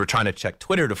fans were trying to check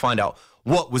Twitter to find out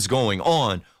what was going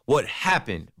on, what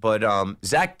happened. But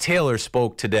Zach Taylor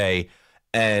spoke today,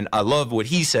 and I love what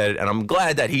he said, and I'm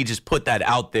glad that he just put that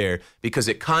out there because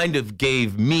it kind of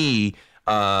gave me,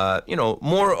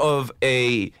 more of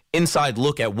a inside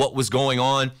look at what was going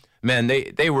on. Man,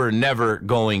 they were never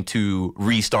going to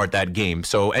restart that game.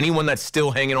 So anyone that's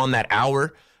still hanging on that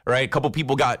hour, right? A couple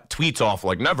people got tweets off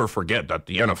like, never forget that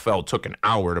the NFL took an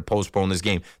hour to postpone this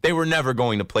game. They were never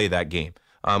going to play that game.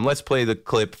 Let's play the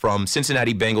clip from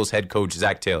Cincinnati Bengals head coach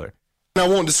Zach Taylor. I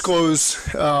won't disclose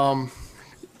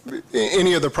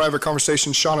any of the private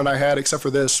conversations Sean and I had except for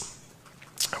this.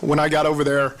 When I got over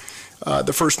there,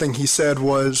 the first thing he said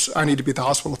was, I need to be at the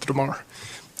hospital tomorrow,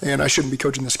 and I shouldn't be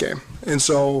coaching this game. And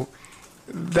so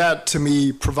that, to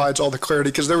me, provides all the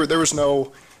clarity, because there was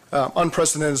no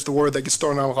unprecedented is the word that gets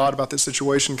thrown out a lot about this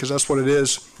situation, because that's what it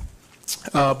is.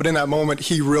 But in that moment,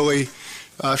 he really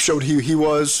showed who he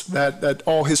was, that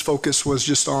all his focus was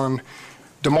just on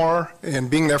Damar and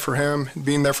being there for him,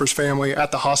 being there for his family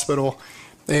at the hospital.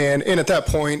 And at that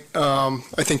point,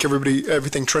 I think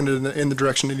everything trended in the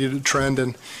direction it needed to trend,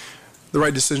 and the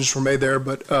right decisions were made there.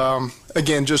 But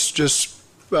again, just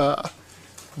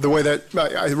the way that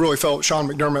I really felt Sean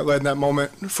McDermott led in that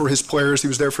moment for his players. He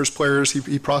was there for his players.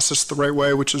 He processed the right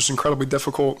way, which was incredibly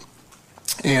difficult,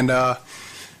 and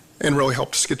really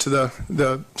helped us get to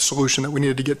the solution that we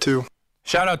needed to get to.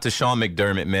 Shout out to Sean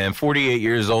McDermott, man. 48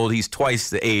 years old. He's twice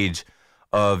the age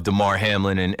of Damar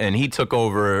Hamlin, and he took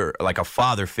over like a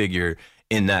father figure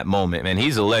in that moment. Man,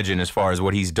 he's a legend as far as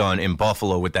what he's done in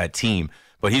Buffalo with that team,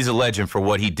 but he's a legend for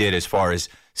what he did as far as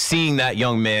seeing that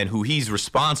young man who he's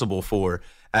responsible for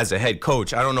as a head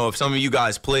coach. I don't know if some of you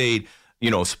guys played,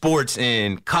 sports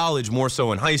in college more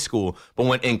so in high school, but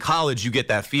when in college you get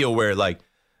that feel where, like,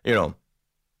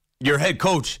 your head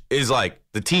coach is like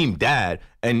the team dad,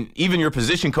 and even your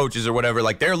position coaches or whatever,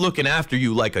 like, they're looking after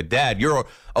you like a dad. You're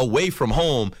away from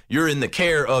home. You're in the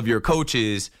care of your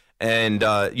coaches, and,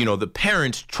 the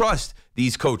parents trust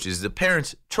these coaches. The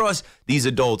parents trust these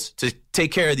adults to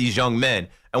take care of these young men.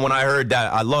 And when I heard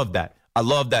that, I love that. I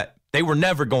love that they were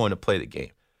never going to play the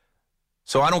game.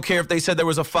 So I don't care if they said there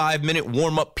was a 5-minute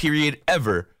warm-up period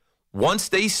ever. Once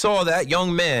they saw that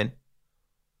young man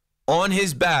on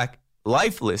his back,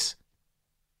 lifeless,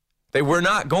 they were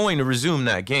not going to resume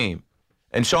that game.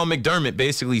 And Sean McDermott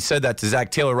basically said that to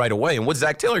Zach Taylor right away. And what's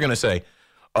Zach Taylor going to say?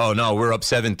 Oh, no, we're up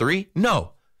 7-3?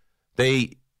 No.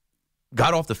 They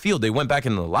got off the field. They went back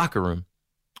into the locker room.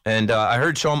 And I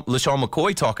heard LaShawn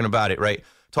McCoy talking about it, right?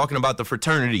 Talking about the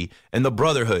fraternity and the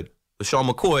brotherhood. LaShawn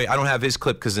McCoy, I don't have his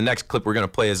clip because the next clip we're going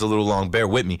to play is a little long. Bear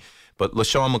with me. But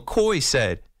LaShawn McCoy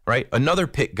said, right, another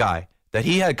Pitt guy, that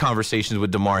he had conversations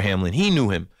with Damar Hamlin. He knew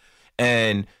him.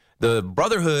 And the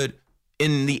brotherhood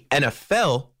in the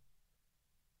NFL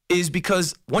is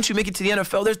because once you make it to the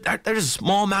NFL, there's a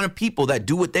small amount of people that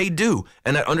do what they do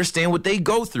and that understand what they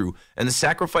go through and the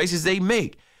sacrifices they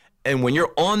make. And when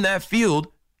you're on that field,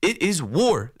 it is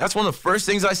war. That's one of the first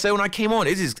things I said when I came on.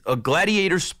 It is a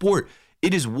gladiator sport.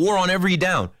 It is war on every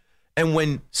down. And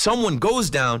when someone goes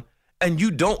down and you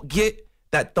don't get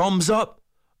that thumbs up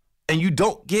and you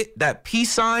don't get that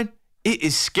peace sign, it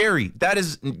is scary. That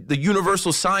is the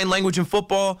universal sign language in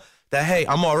football that, hey,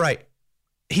 I'm all right.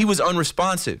 He was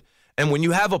unresponsive. And when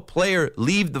you have a player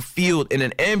leave the field in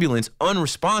an ambulance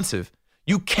unresponsive,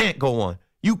 you can't go on.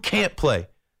 You can't play.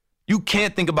 You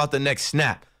can't think about the next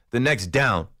snap, the next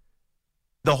down.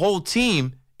 The whole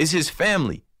team is his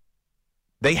family.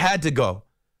 They had to go.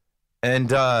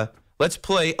 And let's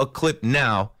play a clip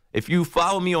now. If you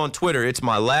follow me on Twitter, it's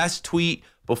my last tweet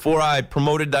before I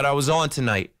promoted that I was on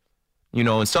tonight. You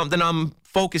know, and something I'm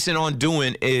focusing on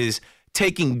doing is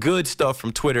taking good stuff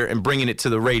from Twitter and bringing it to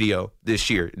the radio this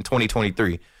year in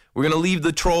 2023. We're going to leave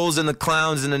the trolls and the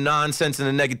clowns and the nonsense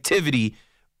and the negativity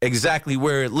exactly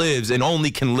where it lives and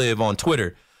only can live on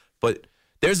Twitter. But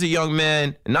there's a young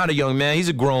man, not a young man, he's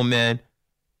a grown man,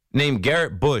 named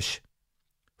Garrett Bush,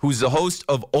 who's the host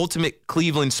of Ultimate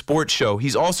Cleveland Sports Show.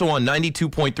 He's also on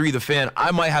 92.3 The Fan.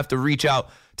 I might have to reach out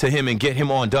to him and get him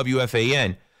on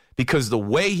WFAN because the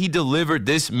way he delivered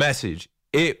this message,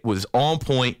 it was on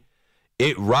point.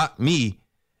 It rocked me.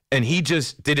 And he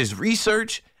just did his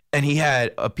research and he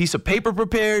had a piece of paper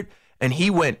prepared and he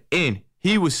went in.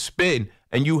 He was spitting.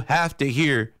 And you have to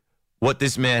hear what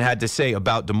this man had to say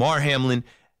about Damar Hamlin,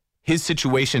 his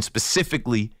situation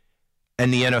specifically,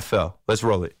 and the NFL. Let's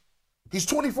roll it. He's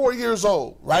 24 years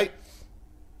old, right?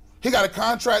 He got a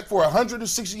contract for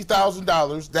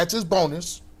 $160,000. That's his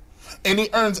bonus. And he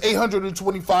earns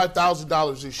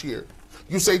 $825,000 this year.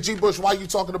 You say, G. Bush, why are you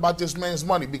talking about this man's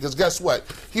money? Because guess what?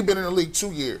 He's been in the league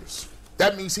 2 years.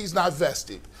 That means he's not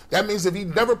vested. That means if he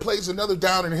never plays another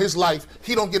down in his life,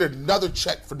 he don't get another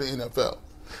check for the NFL.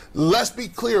 Let's be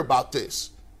clear about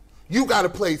this. You got to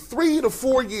play 3 to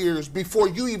 4 years before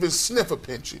you even sniff a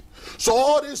pension. So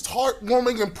all this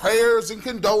heartwarming and prayers and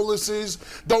condolences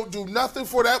don't do nothing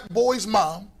for that boy's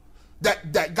mom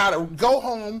that got to go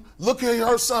home, look at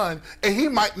her son, and he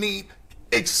might need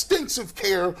extensive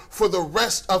care for the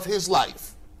rest of his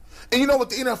life. And you know what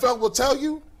the NFL will tell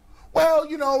you? Well,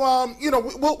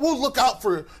 we'll look out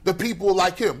for the people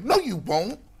like him. No, you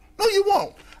won't. No, you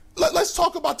won't. Let's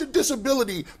talk about the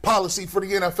disability policy for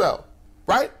the NFL,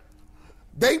 right?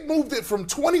 They moved it from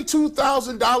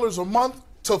 $22,000 a month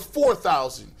to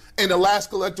 $4,000 in the last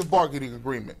collective bargaining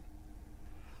agreement.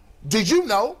 Did you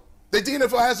know that the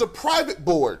NFL has a private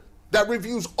board that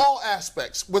reviews all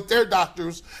aspects with their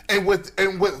doctors and with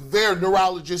their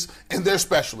neurologists and their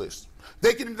specialists?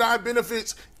 They can deny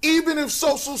benefits even if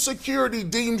Social Security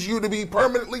deems you to be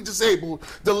permanently disabled.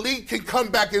 The league can come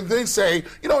back and then say,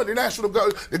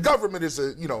 the government is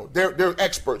they're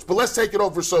experts, but let's take it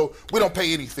over so we don't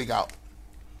pay anything out.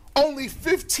 Only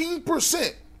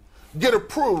 15% get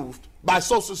approved by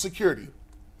Social Security.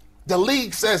 The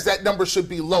league says that number should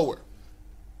be lower.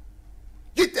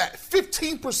 Get that.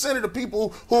 15% of the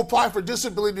people who apply for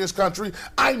disability in this country,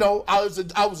 I know, I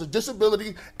was a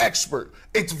disability expert.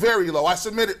 It's very low. I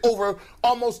submitted over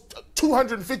almost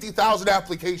 250,000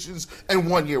 applications in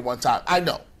 1 year one time. I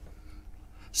know.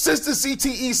 Since the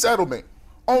CTE settlement,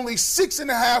 only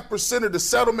 6.5% of the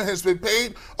settlement has been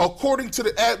paid according to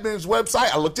the admin's website.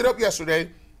 I looked it up yesterday.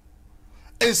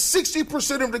 And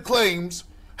 60% of the claims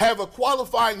have a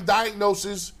qualifying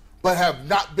diagnosis but have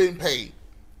not been paid.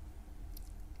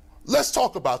 Let's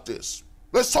talk about this.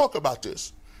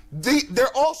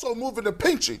 They're also moving the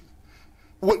pension.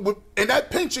 And that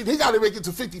pension, he got to make it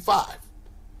to 55.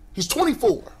 He's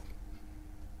 24.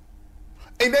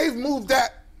 And they've moved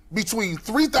that between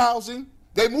 $3,000.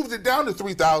 They moved it down to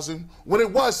 $3,000 when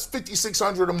it was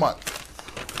 $5,600 a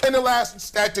month. And the last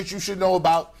stat that you should know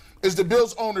about is the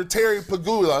Bills owner Terry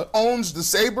Pegula owns the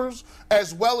Sabres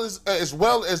as well as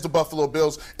the Buffalo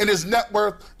Bills, and his net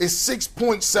worth is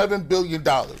 $6.7 billion.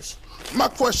 My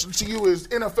question to you is,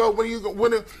 NFL,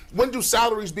 when do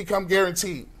salaries become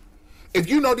guaranteed? If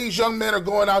you know these young men are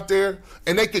going out there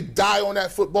and they could die on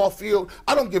that football field,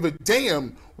 I don't give a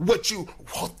damn what your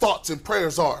thoughts and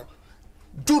prayers are.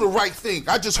 Do the right thing.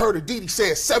 I just heard Aditi say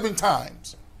it 7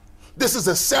 times. This is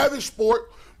a savage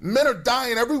sport. Men are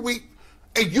dying every week.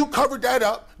 And you covered that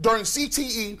up during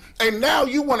CTE, and now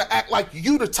you want to act like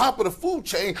you the top of the food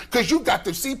chain because you got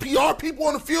the CPR people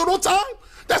on the field on time?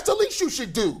 That's the least you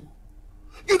should do.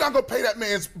 You're not gonna pay that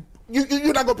man's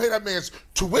you're not gonna pay that man's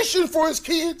tuition for his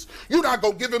kids. You're not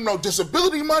gonna give him no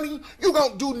disability money. You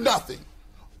gonna do nothing.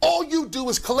 All you do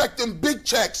is collect them big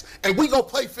checks, and we go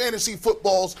play fantasy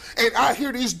footballs, and I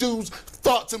hear these dudes'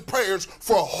 thoughts and prayers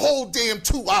for a whole damn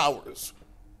 2 hours.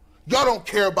 Y'all don't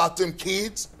care about them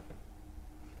kids.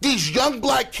 These young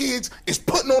black kids is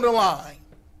putting on the line.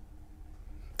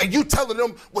 And you telling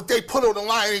them what they put on the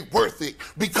line ain't worth it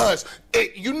because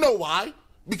you know why?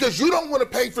 Because you don't want to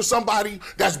pay for somebody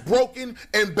that's broken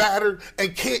and battered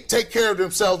and can't take care of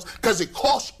themselves because it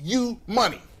costs you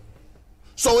money.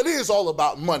 So it is all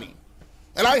about money.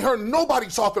 And I ain't heard nobody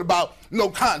talking about no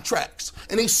contracts.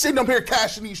 And they sitting up here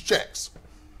cashing these checks.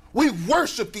 We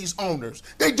worship these owners.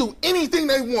 They do anything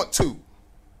they want to.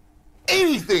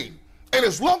 Anything. And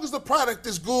as long as the product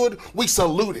is good, we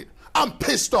salute it. I'm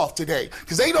pissed off today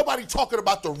because ain't nobody talking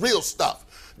about the real stuff.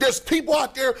 There's people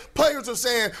out there, players are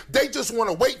saying they just want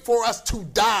to wait for us to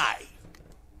die.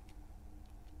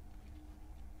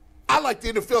 I like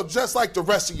the NFL just like the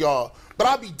rest of y'all, but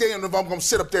I'll be damned if I'm going to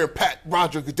sit up there and pat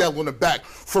Roger Goodell on the back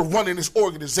for running this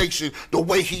organization the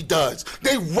way he does.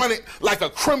 They run it like a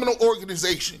criminal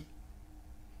organization.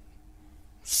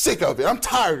 Sick of it. I'm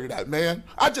tired of that, man.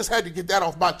 I just had to get that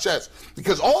off my chest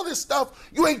because all this stuff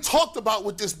you ain't talked about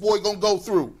what this boy gonna go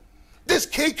through. This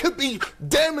kid could be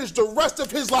damaged the rest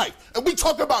of his life, and we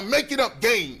talking about making up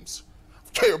games.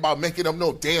 Care about making up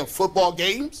no damn football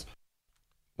games?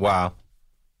 Wow.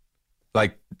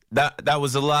 Like, that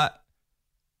was a lot.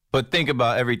 But think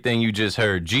about everything you just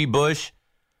heard. G. Bush,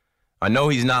 I know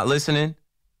he's not listening,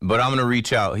 but I'm going to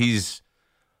reach out. He's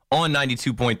on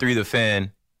 92.3 The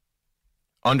Fan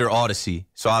under Odyssey,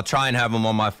 so I'll try and have him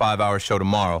on my 5-hour show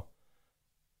tomorrow.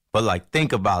 But, like,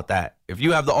 think about that. If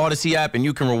you have the Odyssey app and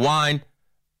you can rewind,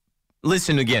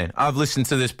 listen again. I've listened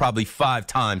to this probably 5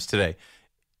 times today.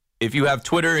 If you have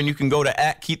Twitter and you can go to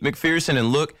 @KeithMcPherson and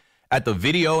look at the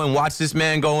video and watch this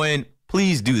man go in,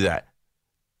 please do that.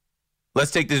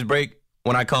 Let's take this break.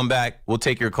 When I come back, we'll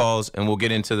take your calls and we'll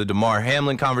get into the Damar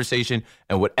Hamlin conversation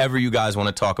and whatever you guys want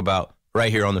to talk about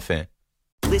right here on The Fan.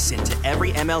 Listen to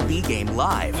every MLB game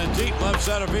live. In the deep left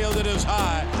center field, it is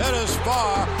high, it is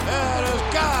far, it is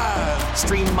gone.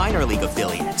 Stream minor league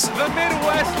affiliates. The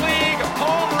Midwest League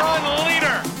home run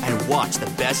leader. And watch the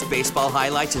best baseball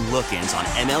highlights and look-ins on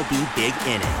MLB Big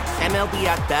Inning. MLB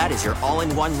At Bat is your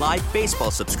all-in-one live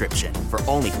baseball subscription for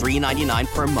only $3.99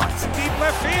 per month. Deep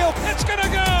left field, it's gonna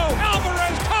go.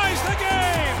 Alvarez ties the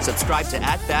game. Subscribe to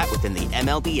At Bat within the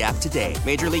MLB app today.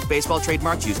 Major League Baseball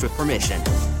trademarks used with permission.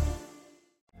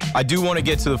 I do want to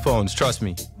get to the phones, trust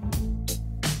me.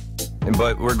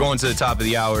 But we're going to the top of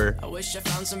the hour. I wish I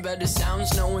found some better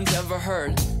sounds no one's ever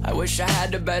heard. I wish I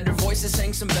had a better voice that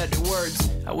sang some better words.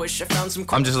 I wish I found some...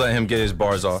 I'm just letting him get his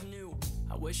bars off.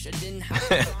 I wish I didn't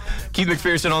have... Keith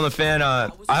McPherson on The Fan.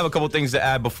 I have a couple things to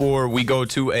add before we go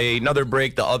to another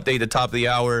break to update the top of the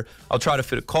hour. I'll try to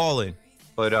fit a call in.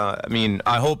 But,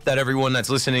 I hope that everyone that's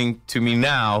listening to me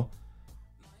now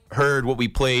heard what we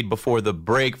played before the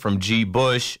break from G.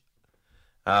 Bush.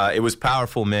 It was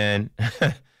powerful, man.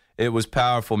 It was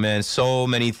powerful, man. So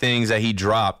many things that he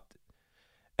dropped.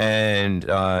 And,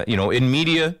 in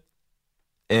media,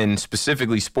 and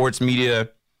specifically sports media,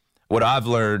 what I've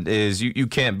learned is you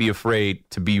can't be afraid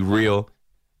to be real.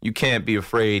 You can't be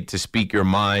afraid to speak your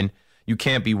mind. You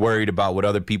can't be worried about what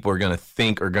other people are going to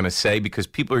think or going to say because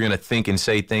people are going to think and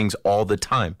say things all the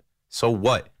time. So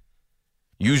what?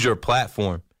 Use your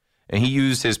platform. And he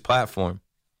used his platform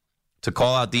to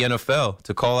call out the NFL,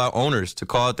 to call out owners, to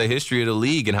call out the history of the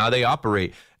league and how they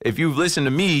operate. If you've listened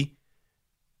to me,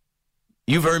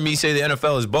 you've heard me say the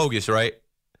NFL is bogus, right?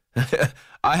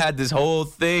 I had this whole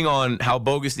thing on how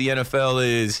bogus the NFL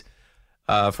is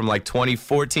from like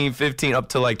 2014, 15 up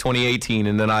to like 2018.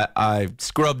 And then I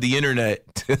scrubbed the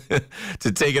internet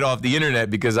to take it off the internet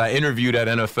because I interviewed at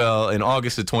NFL in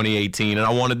August of 2018 and I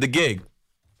wanted the gig.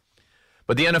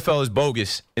 But the NFL is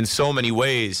bogus in so many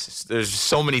ways. There's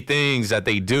so many things that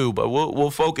they do, but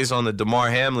we'll focus on the Damar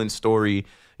Hamlin story.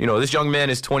 This young man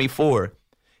is 24.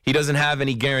 He doesn't have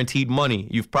any guaranteed money.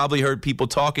 You've probably heard people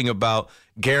talking about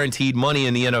guaranteed money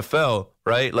in the NFL,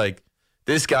 right? Like,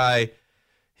 this guy,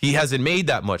 he hasn't made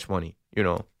that much money.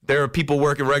 There are people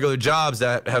working regular jobs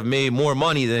that have made more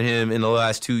money than him in the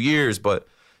last 2 years, but,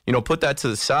 put that to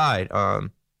the side.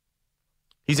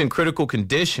 He's in critical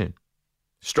condition.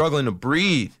 Struggling to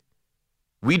breathe.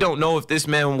 We don't know if this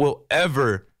man will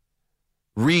ever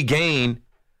regain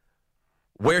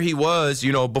where he was,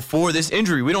 before this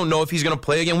injury. We don't know if he's going to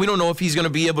play again. We don't know if he's going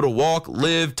to be able to walk,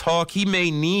 live, talk. He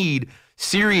may need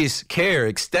serious care,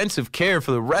 extensive care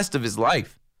for the rest of his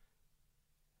life.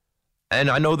 And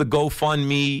I know the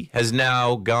GoFundMe has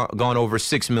now gone over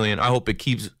 $6 million. I hope it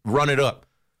keeps running up.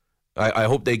 I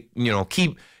hope they,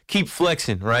 keep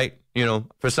flexing, right?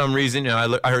 For some reason,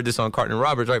 I heard this on Carton and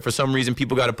Roberts, right? For some reason,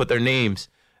 people got to put their names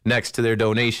next to their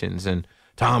donations. And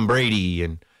Tom Brady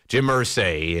and Jim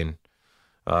Irsay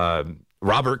and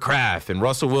Robert Kraft and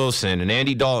Russell Wilson and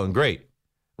Andy Dalton. Great.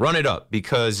 Run it up,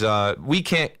 because we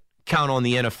can't count on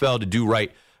the NFL to do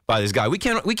right by this guy. We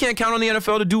can't count on the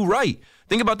NFL to do right.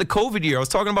 Think about the COVID year. I was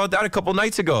talking about that a couple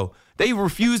nights ago. They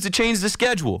refused to change the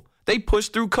schedule. They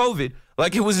pushed through COVID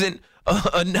like it wasn't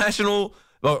a national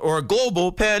or a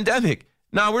global pandemic.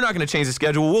 No, we're not going to change the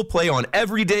schedule. We'll play on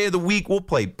every day of the week. We'll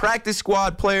play practice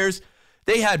squad players.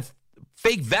 They had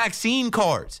fake vaccine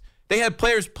cards. They had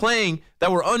players playing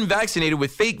that were unvaccinated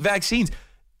with fake vaccines.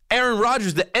 Aaron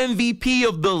Rodgers, the MVP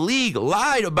of the league,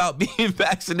 lied about being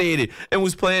vaccinated and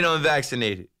was playing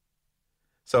unvaccinated.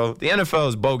 So the NFL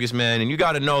is bogus, man, and you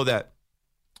got to know that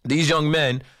these young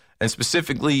men, and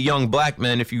specifically young black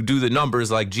men, if you do the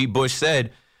numbers like G. Bush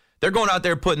said, they're going out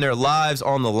there putting their lives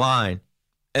on the line.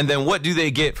 And then what do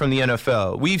they get from the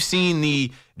NFL? We've seen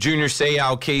the Junior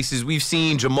Seau cases. We've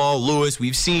seen Jamal Lewis.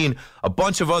 We've seen a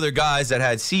bunch of other guys that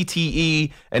had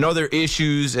CTE and other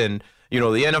issues. And, the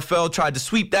NFL tried to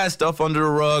sweep that stuff under the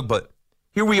rug. But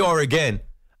here we are again.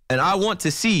 And I want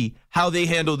to see how they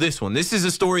handle this one. This is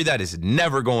a story that is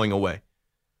never going away.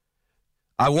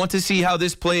 I want to see how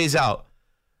this plays out.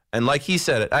 And like he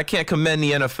said, I can't commend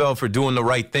the NFL for doing the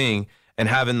right thing and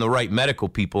having the right medical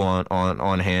people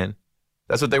on hand.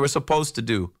 That's what they were supposed to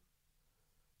do.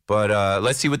 But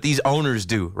let's see what these owners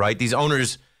do, right? These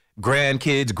owners'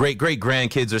 grandkids,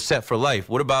 great-great-grandkids are set for life.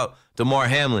 What about Damar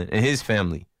Hamlin and his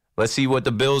family? Let's see what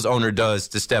the Bills owner does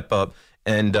to step up.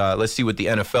 And let's see what the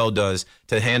NFL does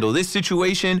to handle this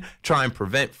situation, try and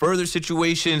prevent further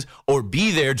situations, or be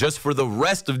there just for the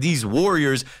rest of these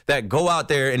warriors that go out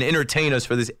there and entertain us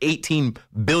for this $18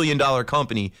 billion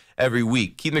company every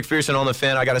week. Keith McPherson on the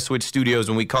Fan. I got to switch studios.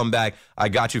 When we come back, I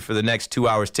got you for the next 2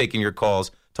 hours taking your calls,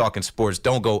 talking sports.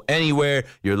 Don't go anywhere.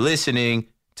 You're listening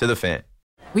to The Fan.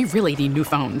 We really need new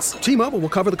phones. T-Mobile will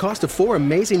cover the cost of 4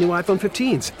 amazing new iPhone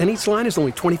 15s, and each line is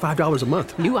only $25 a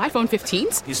month. New iPhone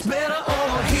 15s? It's better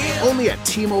over here. Only at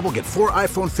T-Mobile, get 4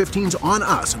 iPhone 15s on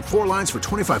us and 4 lines for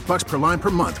 $25 per line per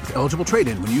month with eligible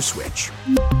trade-in when you switch.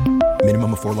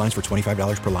 Minimum of 4 lines for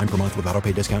 $25 per line per month with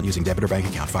autopay discount using debit or bank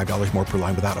account. $5 more per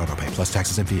line without autopay, plus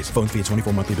taxes and fees. Phone fee at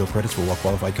 24 monthly bill credits for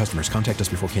well-qualified customers. Contact us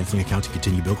before canceling account to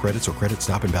continue bill credits or credit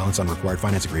stop and balance on required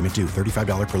finance agreement due.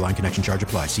 $35 per line connection charge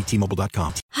applies. See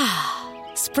T-Mobile.com.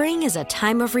 Spring is a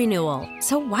time of renewal,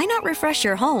 so why not refresh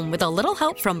your home with a little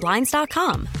help from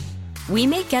Blinds.com? We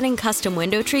make getting custom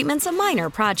window treatments a minor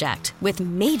project with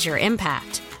major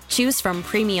impact. Choose from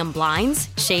premium blinds,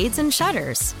 shades, and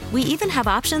shutters. We even have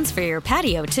options for your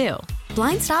patio, too.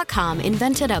 Blinds.com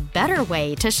invented a better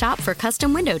way to shop for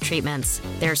custom window treatments.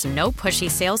 There's no pushy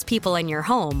salespeople in your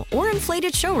home or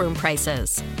inflated showroom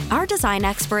prices. Our design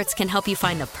experts can help you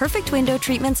find the perfect window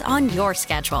treatments on your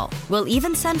schedule. We'll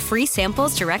even send free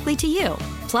samples directly to you.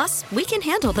 Plus, we can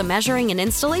handle the measuring and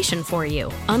installation for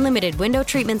you. Unlimited window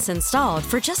treatments installed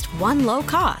for just one low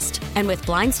cost. And with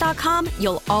Blinds.com,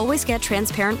 you'll always get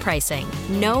transparent pricing.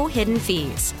 No hidden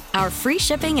fees. Our free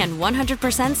shipping and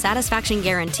 100% satisfaction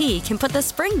guarantee can put the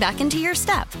spring back into your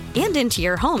step and into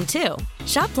your home, too.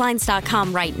 Shop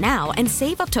Blinds.com right now and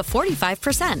save up to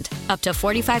 45%. Up to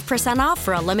 45% off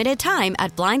for a limited time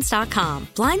at Blinds.com.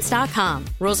 Blinds.com.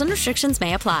 Rules and restrictions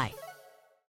may apply.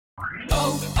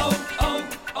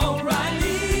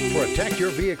 Protect your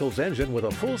vehicle's engine with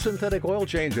a full synthetic oil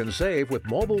change and save with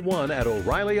Mobil 1 at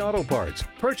O'Reilly Auto Parts.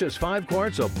 Purchase 5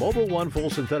 quarts of Mobil 1 full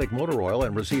synthetic motor oil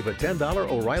and receive a $10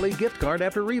 O'Reilly gift card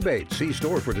after rebate. See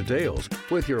store for details.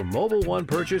 With your Mobil 1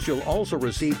 purchase, you'll also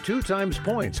receive 2 times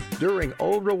points during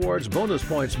O Rewards Bonus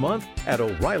Points Month at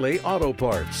O'Reilly Auto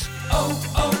Parts.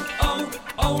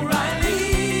 O'Reilly